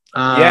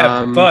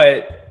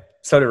 But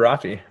so did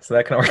Rafi, so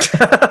that kind of worked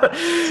out.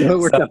 So it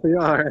worked out for you,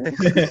 all right.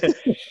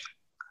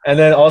 And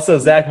then also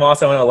Zach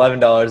Moss went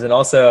 $11, and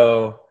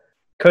also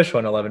Kush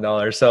won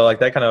 $11. So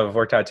like that kind of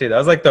worked out too. That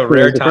was like the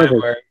rare time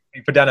where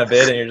you put down a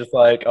bid and you're just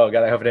like, oh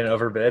god, I hope it didn't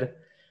overbid.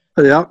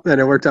 Yeah,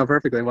 and it worked out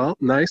perfectly. Well,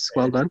 nice,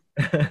 well done.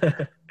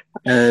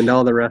 And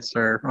all the rest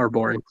are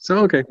boring. So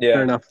okay,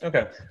 fair enough.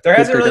 Okay, there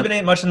hasn't really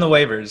been much in the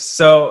waivers.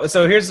 So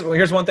here's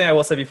one thing I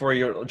will say before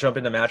you jump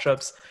into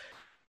matchups.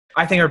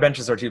 I think our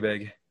benches are too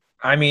big.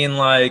 I mean,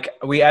 like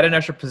we add an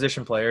extra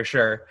position player,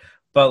 sure,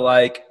 but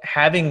like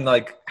having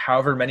like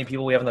however many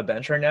people we have on the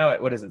bench right now,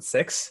 what is it,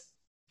 6,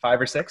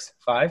 5 or 6,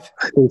 5?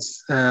 I think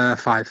it's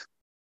 5.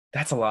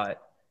 That's a lot.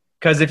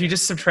 Because if you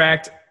just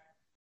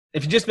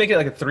make it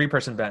like a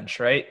 3-person bench,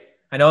 right?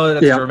 I know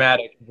that's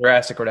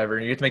drastic or whatever,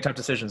 and you have to make tough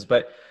decisions,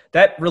 but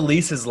that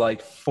releases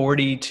like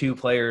 42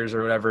 players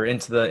or whatever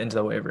into the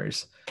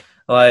waivers.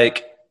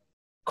 Like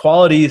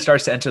quality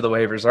starts to enter the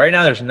waivers. Right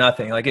now, there's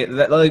nothing. Like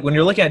when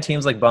you're looking at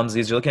teams like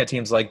Bumsies, you're looking at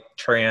teams like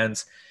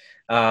Trans.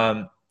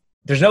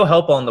 There's no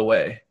help on the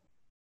way.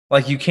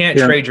 Like you can't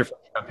trade your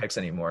first-round picks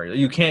anymore.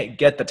 You can't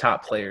get the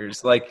top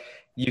players. Like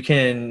you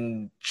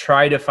can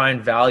try to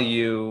find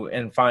value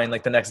and find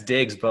like the next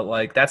Diggs, but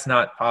like that's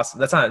not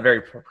possible. That's not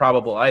very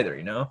probable either,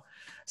 you know?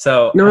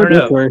 So no, I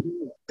don't know.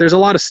 There's a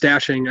lot of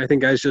stashing. I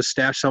think guys just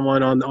stash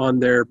someone on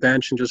their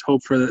bench and just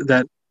hope for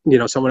that, you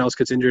know, someone else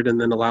gets injured and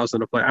then allows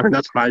them to play. I mean,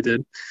 that's what I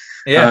did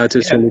to a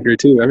certain degree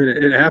too. I mean,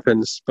 it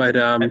happens, but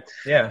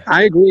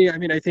I agree. I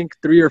mean, I think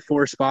 3 or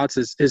 4 spots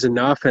is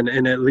enough,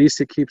 and at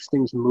least it keeps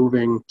things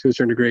moving to a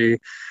certain degree.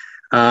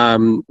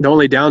 The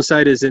only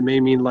downside is it may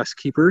mean less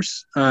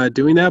keepers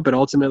doing that, but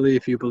ultimately,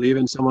 if you believe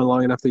in someone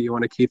long enough that you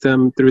want to keep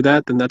them through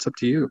that, then that's up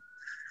to you.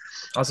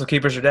 Also,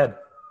 keepers are dead.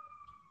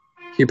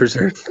 Keepers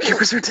are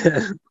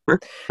dead.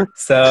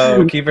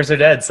 So keepers are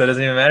dead. So it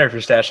doesn't even matter if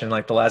you're stashing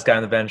like the last guy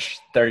on the bench.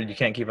 You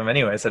can't keep him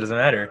anyway, so it doesn't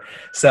matter.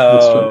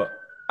 So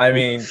I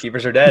mean,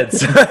 keepers are dead.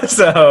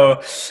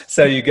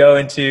 So you go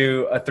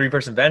into a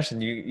 3-person bench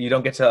and you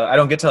don't get to. I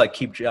don't get to like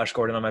keep Josh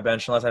Gordon on my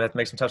bench unless I have to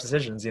make some tough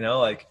decisions. You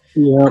know, like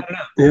I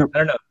don't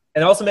know.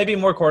 And also maybe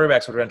more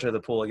quarterbacks would enter the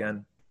pool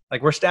again.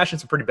 Like we're stashing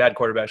some pretty bad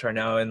quarterbacks right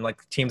now, and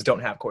like teams don't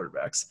have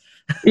quarterbacks.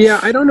 Yeah,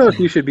 I don't know if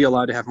you should be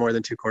allowed to have more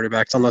than 2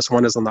 quarterbacks unless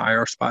one is on the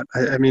IR spot.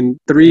 I mean,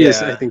 3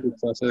 is, I think,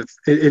 excessive.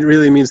 It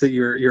really means that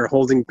you're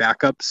holding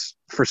backups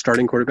for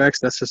starting quarterbacks.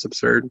 That's just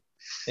absurd.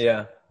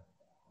 Yeah,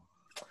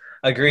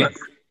 agreed.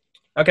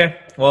 Okay.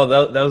 Well,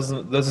 those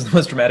are the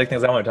most dramatic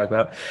things I want to talk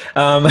about.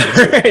 All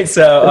right.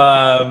 So,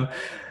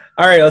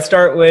 all right. Let's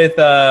start with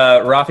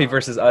Rafi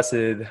versus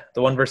Usid,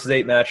 the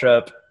 1-8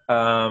 matchup.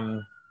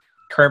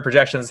 Current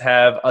projections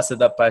have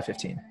Usid up by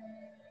 15.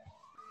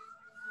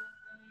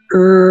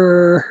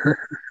 I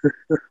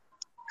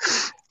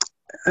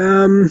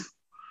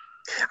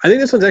think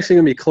this one's actually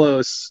going to be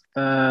close.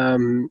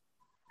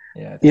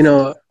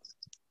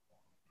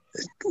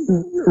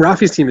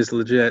 Rafi's team is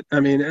legit. I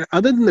mean,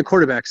 other than the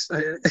quarterbacks,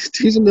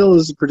 Taysom Hill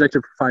is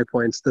projected for 5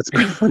 points. That's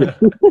pretty funny.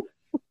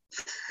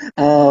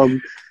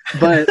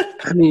 But,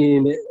 I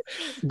mean,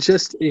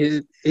 just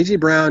A.J.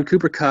 Brown,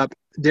 Cooper Kupp,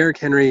 Derrick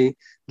Henry,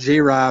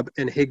 J-Rob,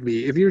 and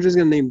Higbee. If you were just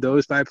going to name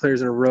those 5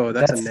 players in a row,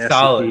 that's a nasty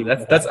solid. team.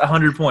 That's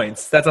 100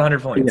 points. That's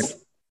 100 points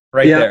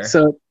there. Yeah,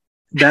 so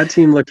that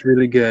team looked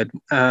really good,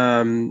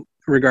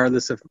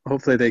 regardless of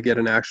hopefully they get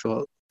an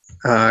actual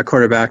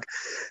quarterback.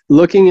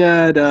 Looking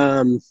at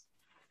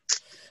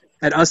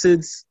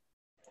Usid's,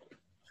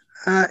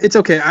 it's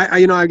okay.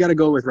 I got to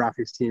go with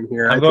Rafi's team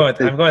here. I'm going with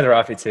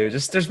Rafi too.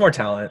 Just there's more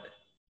talent.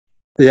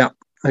 Yeah,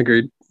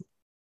 agreed.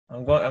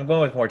 I'm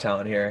going with more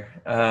talent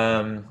here.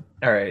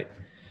 All right.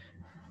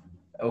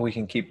 We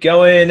can keep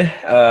going.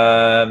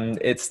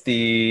 It's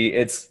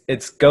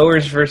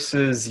goers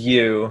versus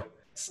you.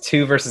 It's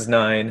 2 versus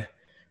 9.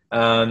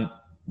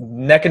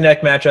 Neck and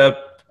neck matchup.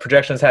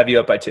 Projections have you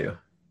up by 2.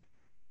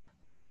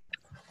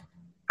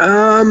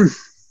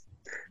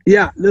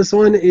 Yeah, this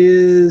one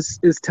is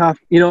tough.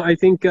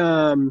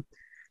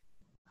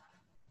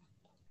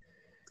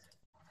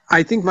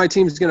 I think my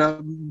team's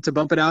to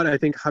bump it out. I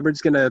think Hubbard's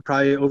gonna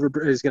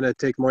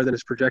take more than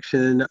his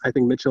projection. I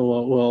think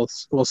Mitchell will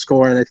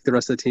score, and I think the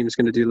rest of the team is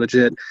gonna do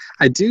legit.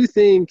 I do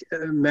think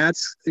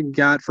Matt's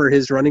got for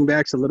his running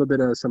backs a little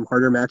bit of some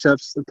harder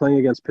matchups. Playing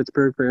against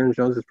Pittsburgh for Aaron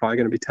Jones is probably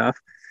gonna be tough.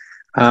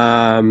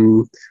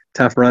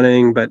 Tough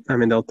running, but I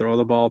mean they'll throw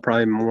the ball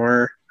probably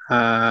more.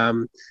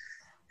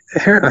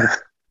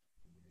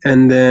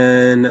 And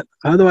then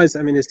otherwise,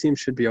 I mean his team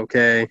should be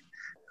okay.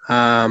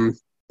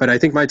 But I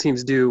think my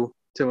team's due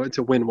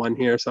to win one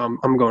here, so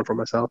I'm going for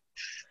myself.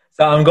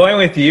 So I'm going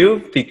with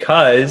you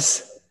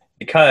because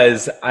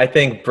I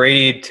think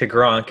Brady to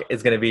Gronk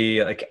is going to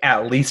be like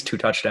at least 2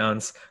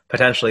 touchdowns,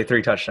 potentially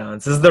 3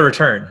 touchdowns. This is the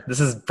return. This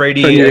is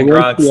Brady and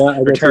Gronk's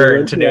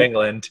return to New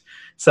England.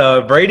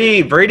 So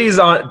Brady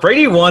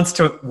wants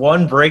to,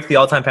 1, break the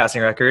all-time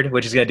passing record,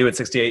 which he's going to do at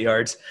 68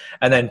 yards,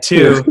 and then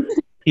 2,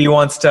 he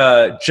wants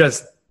to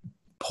just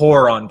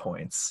pour on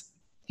points.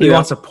 He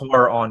wants to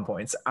pour on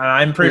points.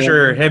 I'm pretty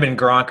sure him and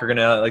Gronk are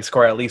gonna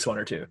score at least 1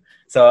 or 2.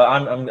 So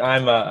I'm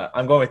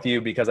going with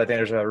you because I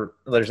think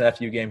there's an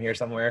FU game here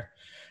somewhere.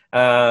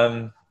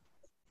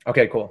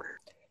 Okay, cool.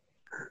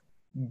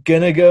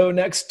 Gonna go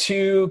next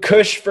to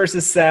Kush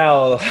versus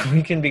Sal.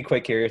 We can be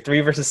quick here.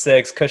 3 versus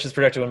 6. Kush is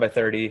projected to win by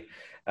 30.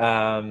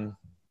 And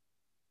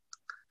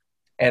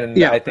I don't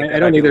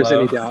think there's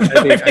any doubt.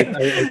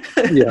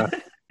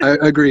 I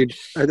agreed.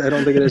 I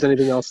don't think there's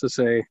anything else to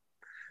say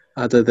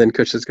other than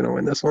Kush is going to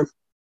win this one.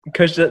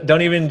 Kush,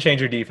 don't even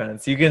change your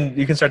defense. You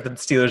can start the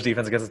Steelers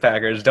defense against the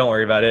Packers. Don't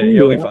worry about it.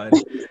 You'll be fine.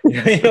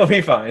 You'll be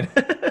fine.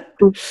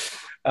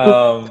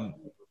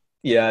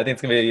 Yeah, I think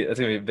it's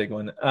gonna be a big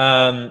one.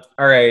 All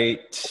right.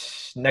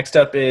 Next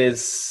up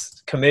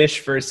is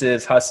Kamish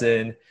versus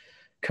Hassan.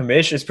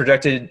 Kamish is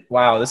projected.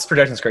 Wow, this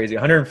projection is crazy.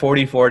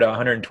 144 to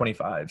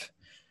 125.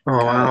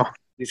 Oh wow.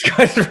 These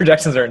guys'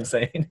 projections are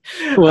insane.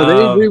 Well,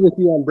 they agree with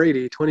you on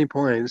Brady. 20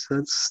 points.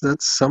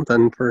 That's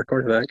something for a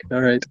quarterback.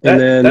 All right,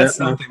 that's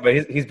something.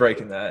 But he's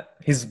breaking that.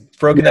 He's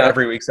broken that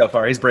every week so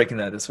far. He's breaking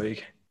that this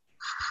week.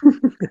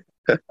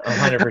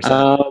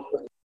 100%.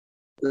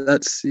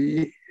 Let's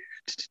see.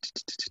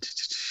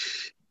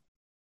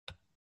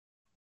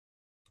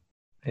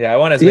 Yeah, I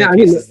want as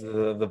many pieces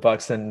of the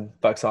Bucks and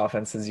Bucks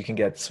offense as you can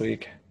get this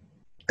week.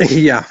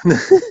 Yeah.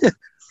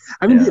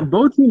 I mean,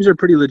 both teams are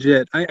pretty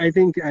legit. I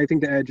think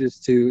the edge is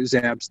to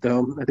Zab's,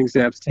 though. I think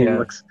Zab's team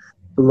looks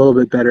a little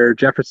bit better.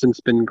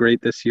 Jefferson's been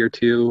great this year,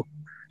 too.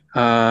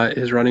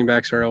 His running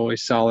backs are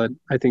always solid.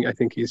 I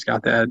think he's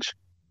got the edge.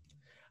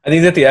 I think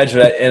he's at the edge,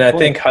 and I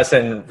think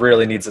Hassan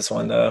really needs this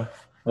one, though.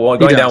 Well,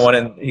 going down 1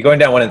 and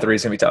 3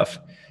 is gonna be tough.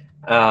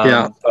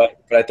 But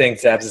I think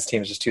Zab's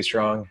team is just too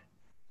strong.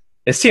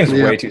 His team's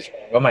way too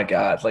strong. Oh my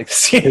god,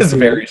 this team is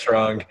very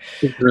strong.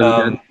 It's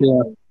really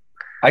good.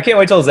 I can't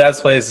wait till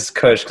Zabs plays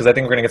Kush because I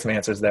think we're gonna get some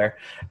answers there.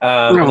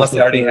 Unless they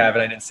already have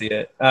it, I didn't see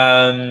it.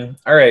 All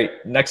right,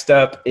 next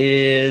up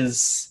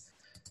is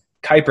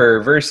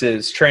Kuiper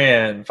versus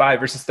Tran. 5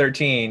 versus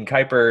 13.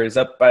 Kuiper is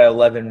up by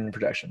 11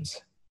 projections.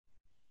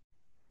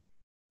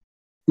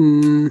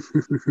 I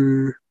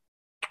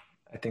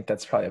think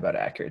that's probably about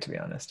accurate, to be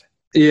honest.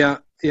 Yeah.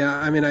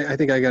 I mean, I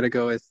think I got to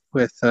go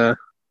with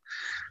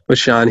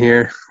Sean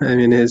here. I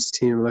mean, his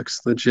team looks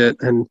legit,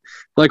 and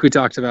like we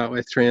talked about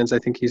with Trans, I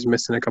think he's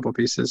missing a couple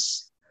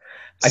pieces.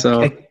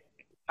 So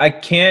I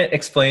can't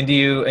explain to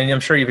you, and I'm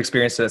sure you've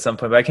experienced it at some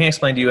point, but I can't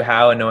explain to you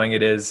how annoying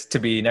it is to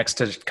be next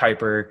to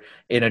Kuiper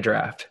in a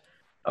draft.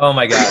 Oh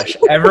my gosh!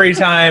 Every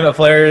time a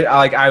player,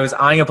 like I was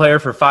eyeing a player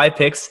for 5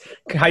 picks,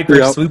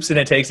 Kiper swoops in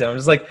and takes him. I'm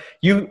just like,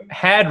 you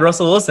had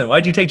Russell Wilson.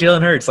 Why'd you take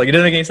Jalen Hurts? Like it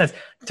didn't make any sense.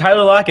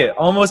 Tyler Lockett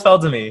almost fell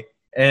to me,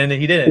 and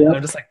he didn't.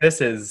 I'm just like,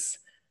 this is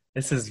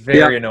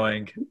very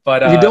annoying.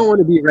 But you don't want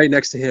to be right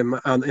next to him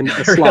in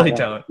the slot. Really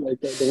don't.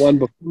 Like the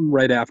one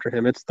right after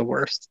him. It's the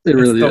worst. It It's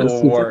really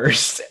is the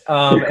worst.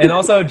 And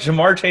also,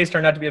 Jamar Chase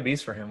turned out to be a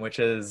beast for him, which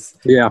is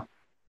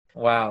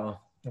wow.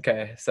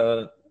 Okay,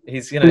 so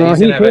he's gonna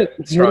have a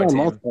strong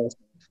team.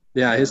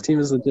 Yeah, his team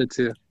is legit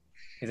too.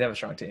 He's gonna have a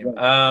strong team.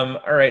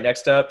 All right,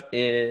 next up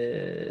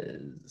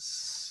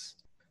is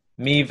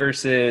me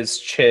versus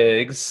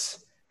Chigs.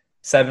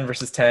 7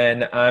 versus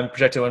 10. I'm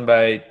projected to win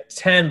by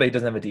 10, but he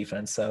doesn't have a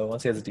defense. So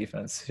once he has a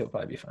defense, he'll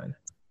probably be fine.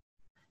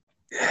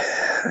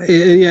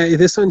 Yeah,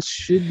 this one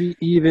should be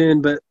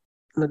even, but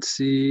let's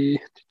see.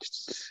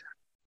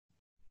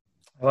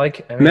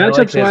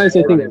 Matchups-wise,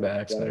 I think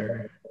backs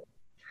better.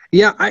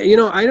 Yeah, I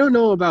don't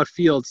know about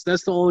Fields.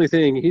 That's the only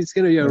thing. He's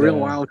going to be a real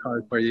wild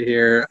card for you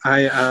here.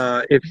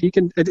 If he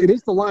can, it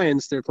is the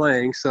Lions they're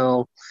playing,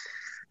 so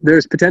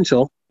there's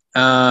potential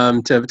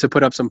to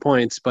put up some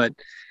points. But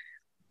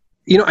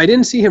I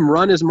didn't see him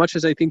run as much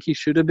as I think he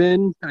should have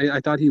been. I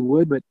thought he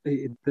would, but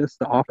the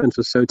offense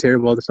was so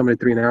terrible. There's somebody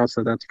 3-and-out,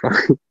 so that's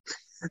probably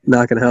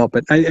not going to help.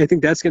 But I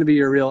think that's going to be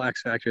your real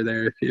X factor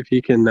there. If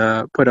he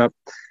can put up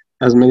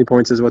as many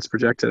points as what's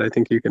projected, I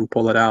think you can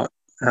pull it out.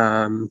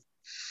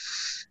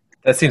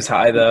 That seems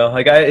high though.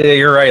 Like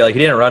you're right. Like he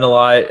didn't run a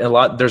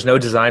lot. There's no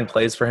design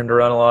plays for him to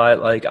run a lot.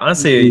 Like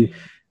honestly,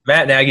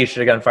 Matt Nagy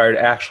should have gotten fired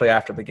actually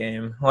after the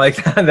game. Like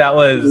that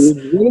was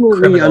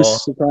criminal. I'm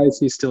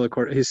surprised he's still the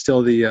coach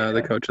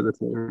of the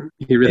team.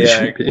 He really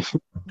should be.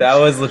 That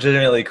was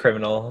legitimately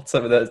criminal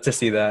to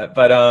see that.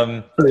 But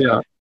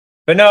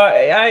But no,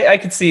 I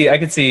could see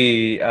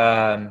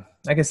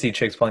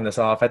Chiggs pulling this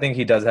off. I think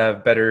he does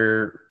have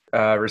better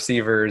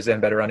receivers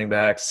and better running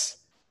backs.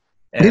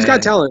 And he's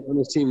got talent on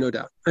his team, no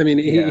doubt. I mean,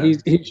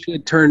 he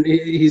should turn.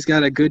 He's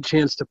got a good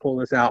chance to pull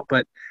this out.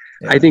 But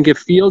I think if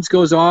Fields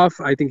goes off,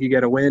 I think you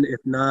get a win. If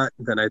not,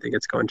 then I think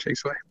it's going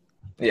Chiggs' way.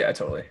 Yeah,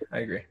 totally. I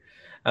agree.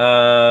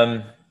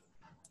 But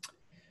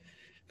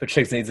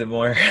Chiggs needs it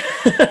more.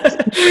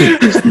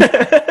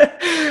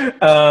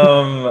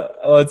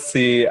 Let's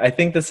see. I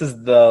think this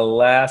is the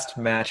last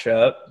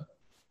matchup.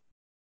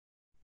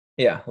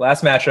 Yeah,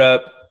 last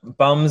matchup.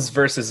 Bums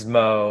versus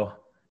Mo.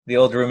 The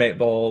old roommate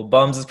bowl.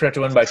 Bums is projected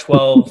to win by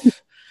 12.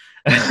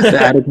 The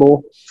Attic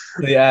Bowl.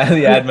 The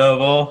Admo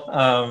Bowl.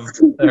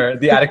 Or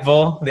the Attic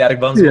Bowl. The Attic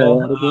Bums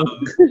Bowl.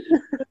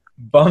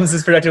 Bums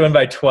is projected to win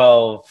by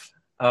 12.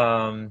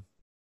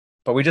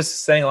 But we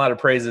just sang a lot of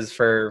praises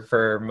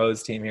for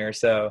Mo's team here.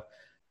 So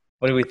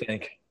what do we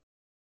think?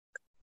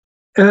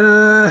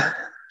 Let's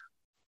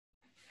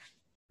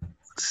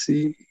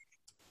see.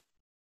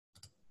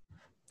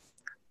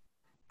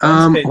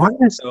 Why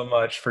is so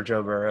much for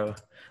Joe Burrow?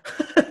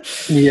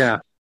 Yeah.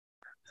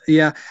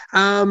 I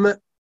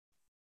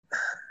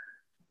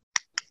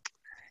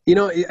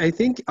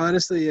think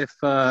honestly, if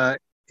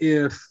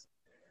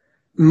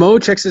Mo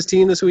checks his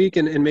team this week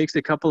and makes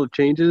a couple of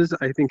changes,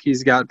 I think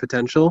he's got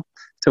potential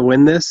to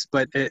win this.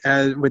 But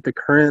with the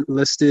current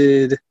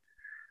listed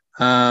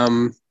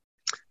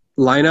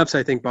lineups,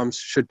 I think Bums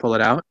should pull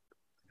it out.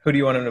 Who do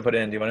you want him to put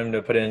in? Do you want him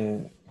to put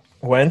in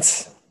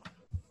Wentz?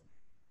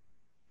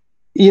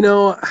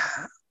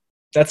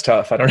 That's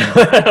tough. I don't know.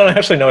 I don't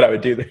actually know what I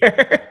would do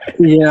there.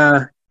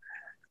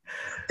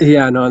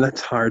 Yeah, no,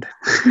 that's hard.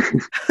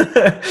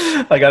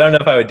 Like I don't know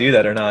if I would do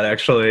that or not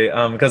actually.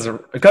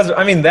 Because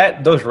I mean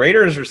those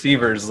Raiders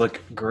receivers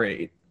look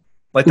great.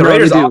 Like the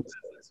Raiders offense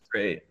is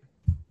great.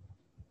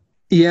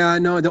 Yeah,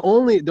 no, the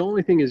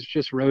only thing is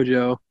just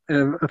Rojo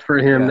for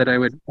him that I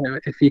would,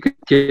 if he could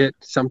get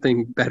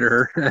something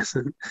better as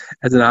an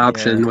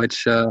option,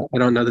 which I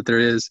don't know that there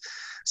is.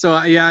 So,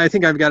 I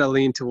think I've got to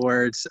lean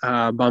towards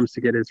Bums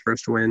to get his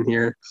first win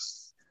here.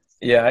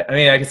 Yeah, I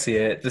mean, I can see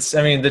it.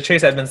 The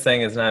Chase Edmonds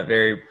thing is not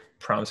very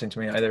promising to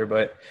me either,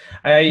 but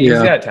he's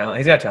got talent.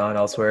 He's got talent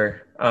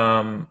elsewhere.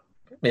 I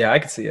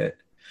could see it.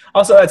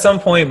 Also, at some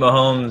point,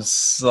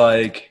 Mahomes,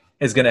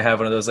 is going to have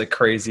one of those,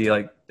 crazy,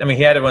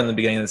 he had one in the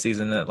beginning of the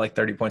season at,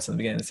 30 points in the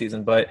beginning of the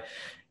season, but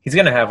he's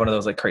going to have one of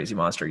those, crazy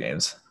monster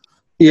games.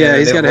 Yeah,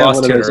 he's going to have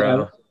one of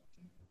those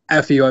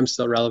F you, I'm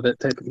still relevant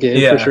type of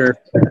game, for sure.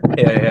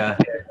 Yeah,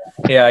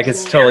 I can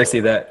totally see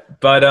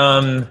that. But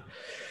and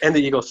the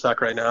Eagles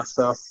suck right now,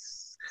 so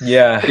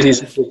yeah, he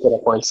needs to put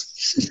up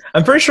points.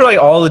 I'm pretty sure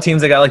all the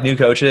teams that got new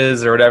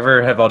coaches or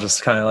whatever have all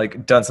just kind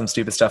of done some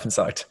stupid stuff and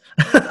sucked.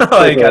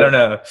 I don't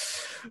know,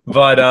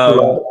 but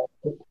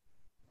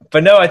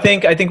no, I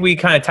think we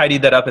kind of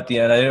tidied that up at the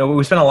end. I know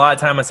we spent a lot of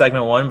time on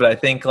segment 1, but I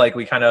think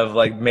we kind of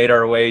made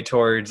our way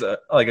towards a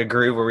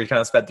groove where we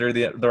kind of sped through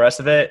the rest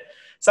of it.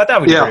 So I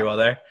thought we did pretty well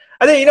there.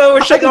 I think,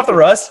 we're shaking off the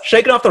rust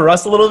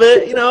a little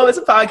bit. It's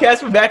a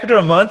podcast. We're back after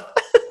a month.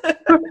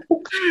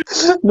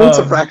 Need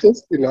some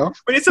practice, you know.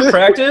 We need some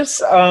practice.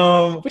 We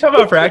talk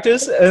about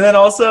practice, and then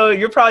also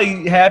you're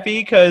probably happy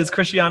because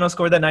Cristiano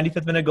scored that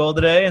 95th minute goal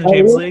today in the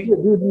Champions League. Dude,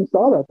 you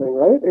saw that thing,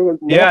 right? It was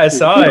yeah, I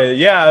saw it.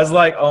 Yeah, I was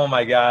like, oh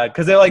my god,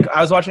 because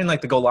I was watching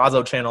like the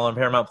Golazo channel on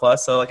Paramount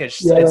Plus, so like it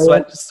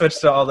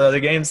switched to all the other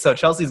games. So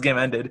Chelsea's game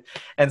ended,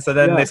 and so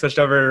then they switched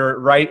over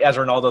right as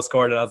Ronaldo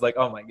scored, and I was like,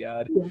 oh my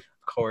god, of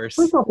course.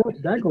 First off,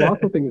 that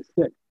Golazo thing is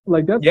sick.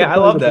 Like that's I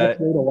love that.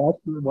 Way to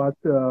watch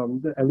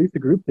at least the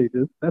group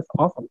stages. That's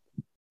awesome.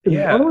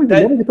 Yeah, otherwise you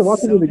never get to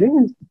watch any of the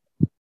games.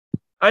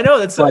 I know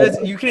it's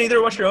you can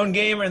either watch your own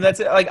game and that's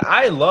it. Like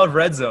I love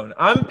Red Zone.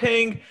 I'm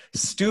paying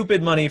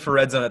stupid money for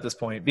Red Zone at this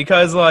point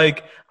because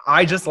like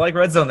I just like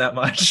Red Zone that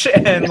much,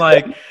 and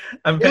like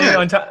I'm paying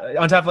on top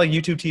of like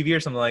YouTube TV or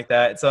something like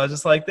that. So I was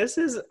just like, this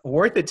is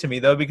worth it to me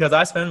though because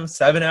I spend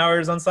 7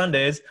 hours on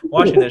Sundays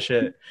watching this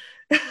shit.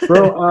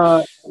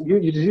 Bro,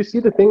 did you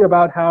see the thing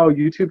about how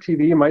YouTube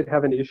TV might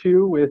have an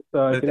issue with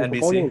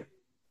NBC?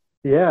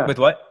 Yeah. With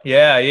what?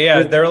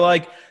 Yeah.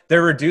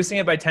 They're reducing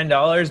it by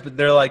 $10, but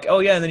they're like, oh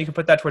yeah, and then you can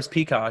put that towards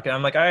Peacock. And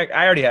I'm like, I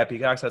already have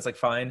Peacock, so it's like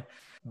fine.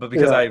 But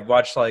because I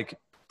watch like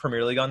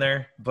Premier League on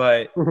there,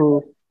 but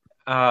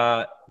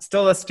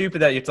still that's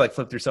stupid that you have to like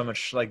flip through so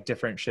much like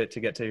different shit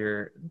to get to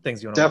your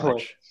things you want to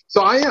watch.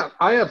 So I have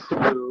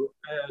Hulu,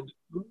 and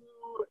Hulu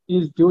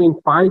is doing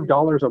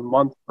 $5 a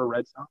month for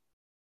Red Zone.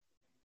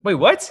 Wait,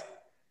 what?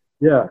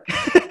 Yeah.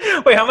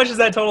 Wait, how much is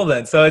that total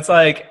then? So it's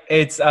I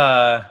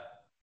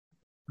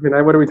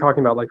mean, what are we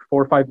talking about? Like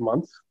 4 or 5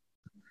 months?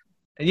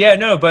 Yeah,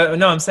 no,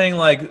 I'm saying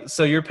like,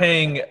 so you're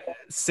paying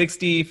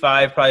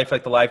 65 probably for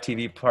like the live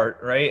TV part,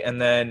 right?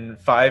 And then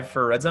 5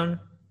 for Red Zone?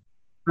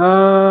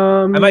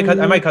 I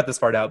might cut this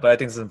part out, but I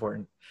think this is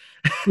important.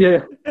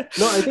 Yeah.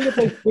 No, I think it's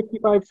like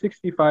 55,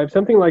 65,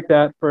 something like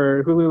that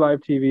for Hulu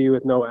Live TV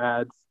with no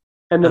ads.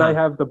 And then I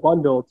have the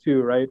bundle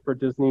too, right, for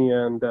Disney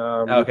and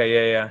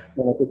okay, yeah.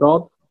 What's it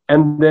called?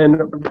 And then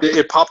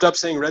it popped up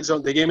saying Red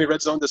Zone. They gave me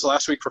Red Zone this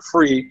last week for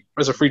free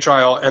as a free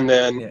trial, and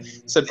then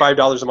said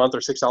 $5 a month or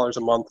 $6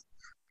 a month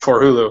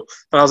for Hulu.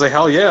 And I was like,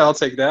 hell yeah, I'll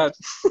take that.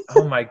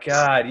 Oh my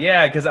god,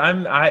 yeah, because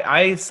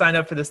I signed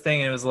up for this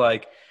thing and it was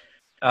like,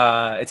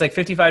 it's like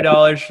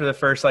 $55 for the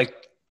first like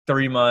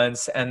 3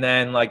 months, and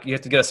then like you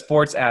have to get a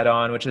sports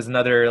add-on, which is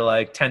another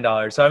like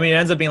 $10. So I mean, it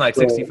ends up being like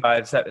 $65,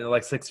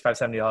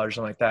 $70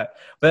 something like that.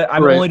 But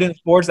I'm only doing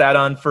sports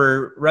add-on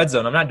for Red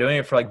Zone. I'm not doing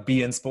it for like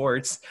beIN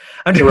Sports.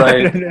 I'm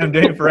doing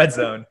it for Red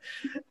Zone.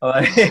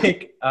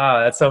 Like,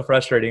 that's so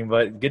frustrating,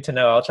 but good to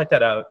know. I'll check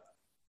that out.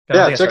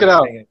 Yeah, check it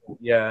out.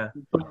 Yeah.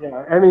 But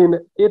yeah, I mean,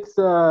 it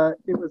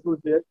was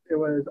legit.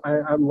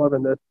 I'm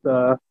loving this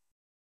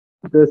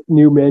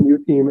new Man U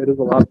team. It is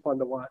a lot of fun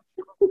to watch.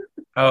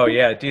 Oh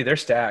yeah, dude, they're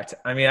stacked.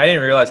 I mean, I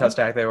didn't realize how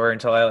stacked they were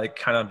until I like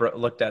kind of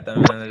looked at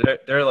them, and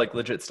they're like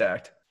legit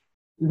stacked.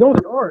 No,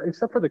 they are,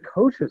 except for the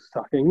coaches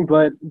sucking.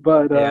 But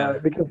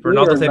because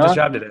Ronaldo saved his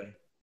job today.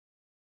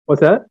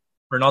 What's that?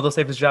 Ronaldo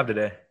saved his job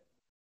today.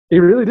 He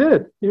really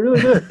did.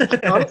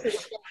 Honestly,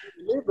 it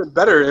would have been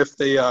better if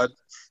they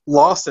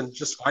lost and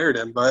just fired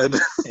him. But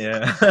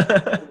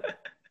yeah,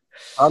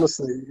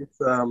 honestly, it's,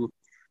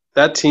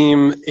 that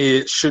team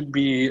it should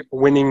be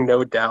winning,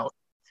 no doubt.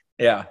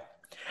 Yeah.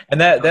 And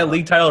that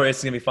league title race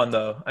is going to be fun,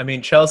 though. I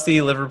mean, Chelsea,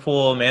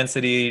 Liverpool, Man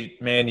City,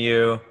 Man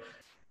U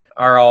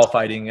are all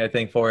fighting, I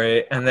think, for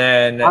it. And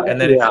then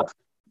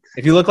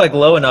if you look like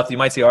low enough, you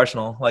might see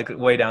Arsenal, like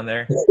way down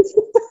there.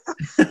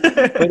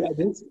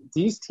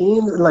 These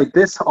teams, like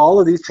this, all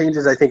of these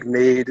changes, I think,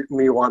 made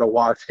me want to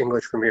watch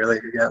English Premier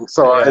League again.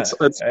 So it's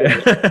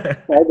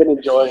I've been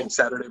enjoying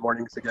Saturday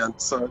mornings again,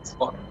 so it's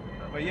fun.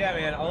 But yeah,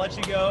 man, I'll let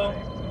you go.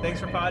 Thanks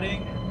for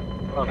potting.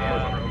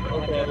 Okay.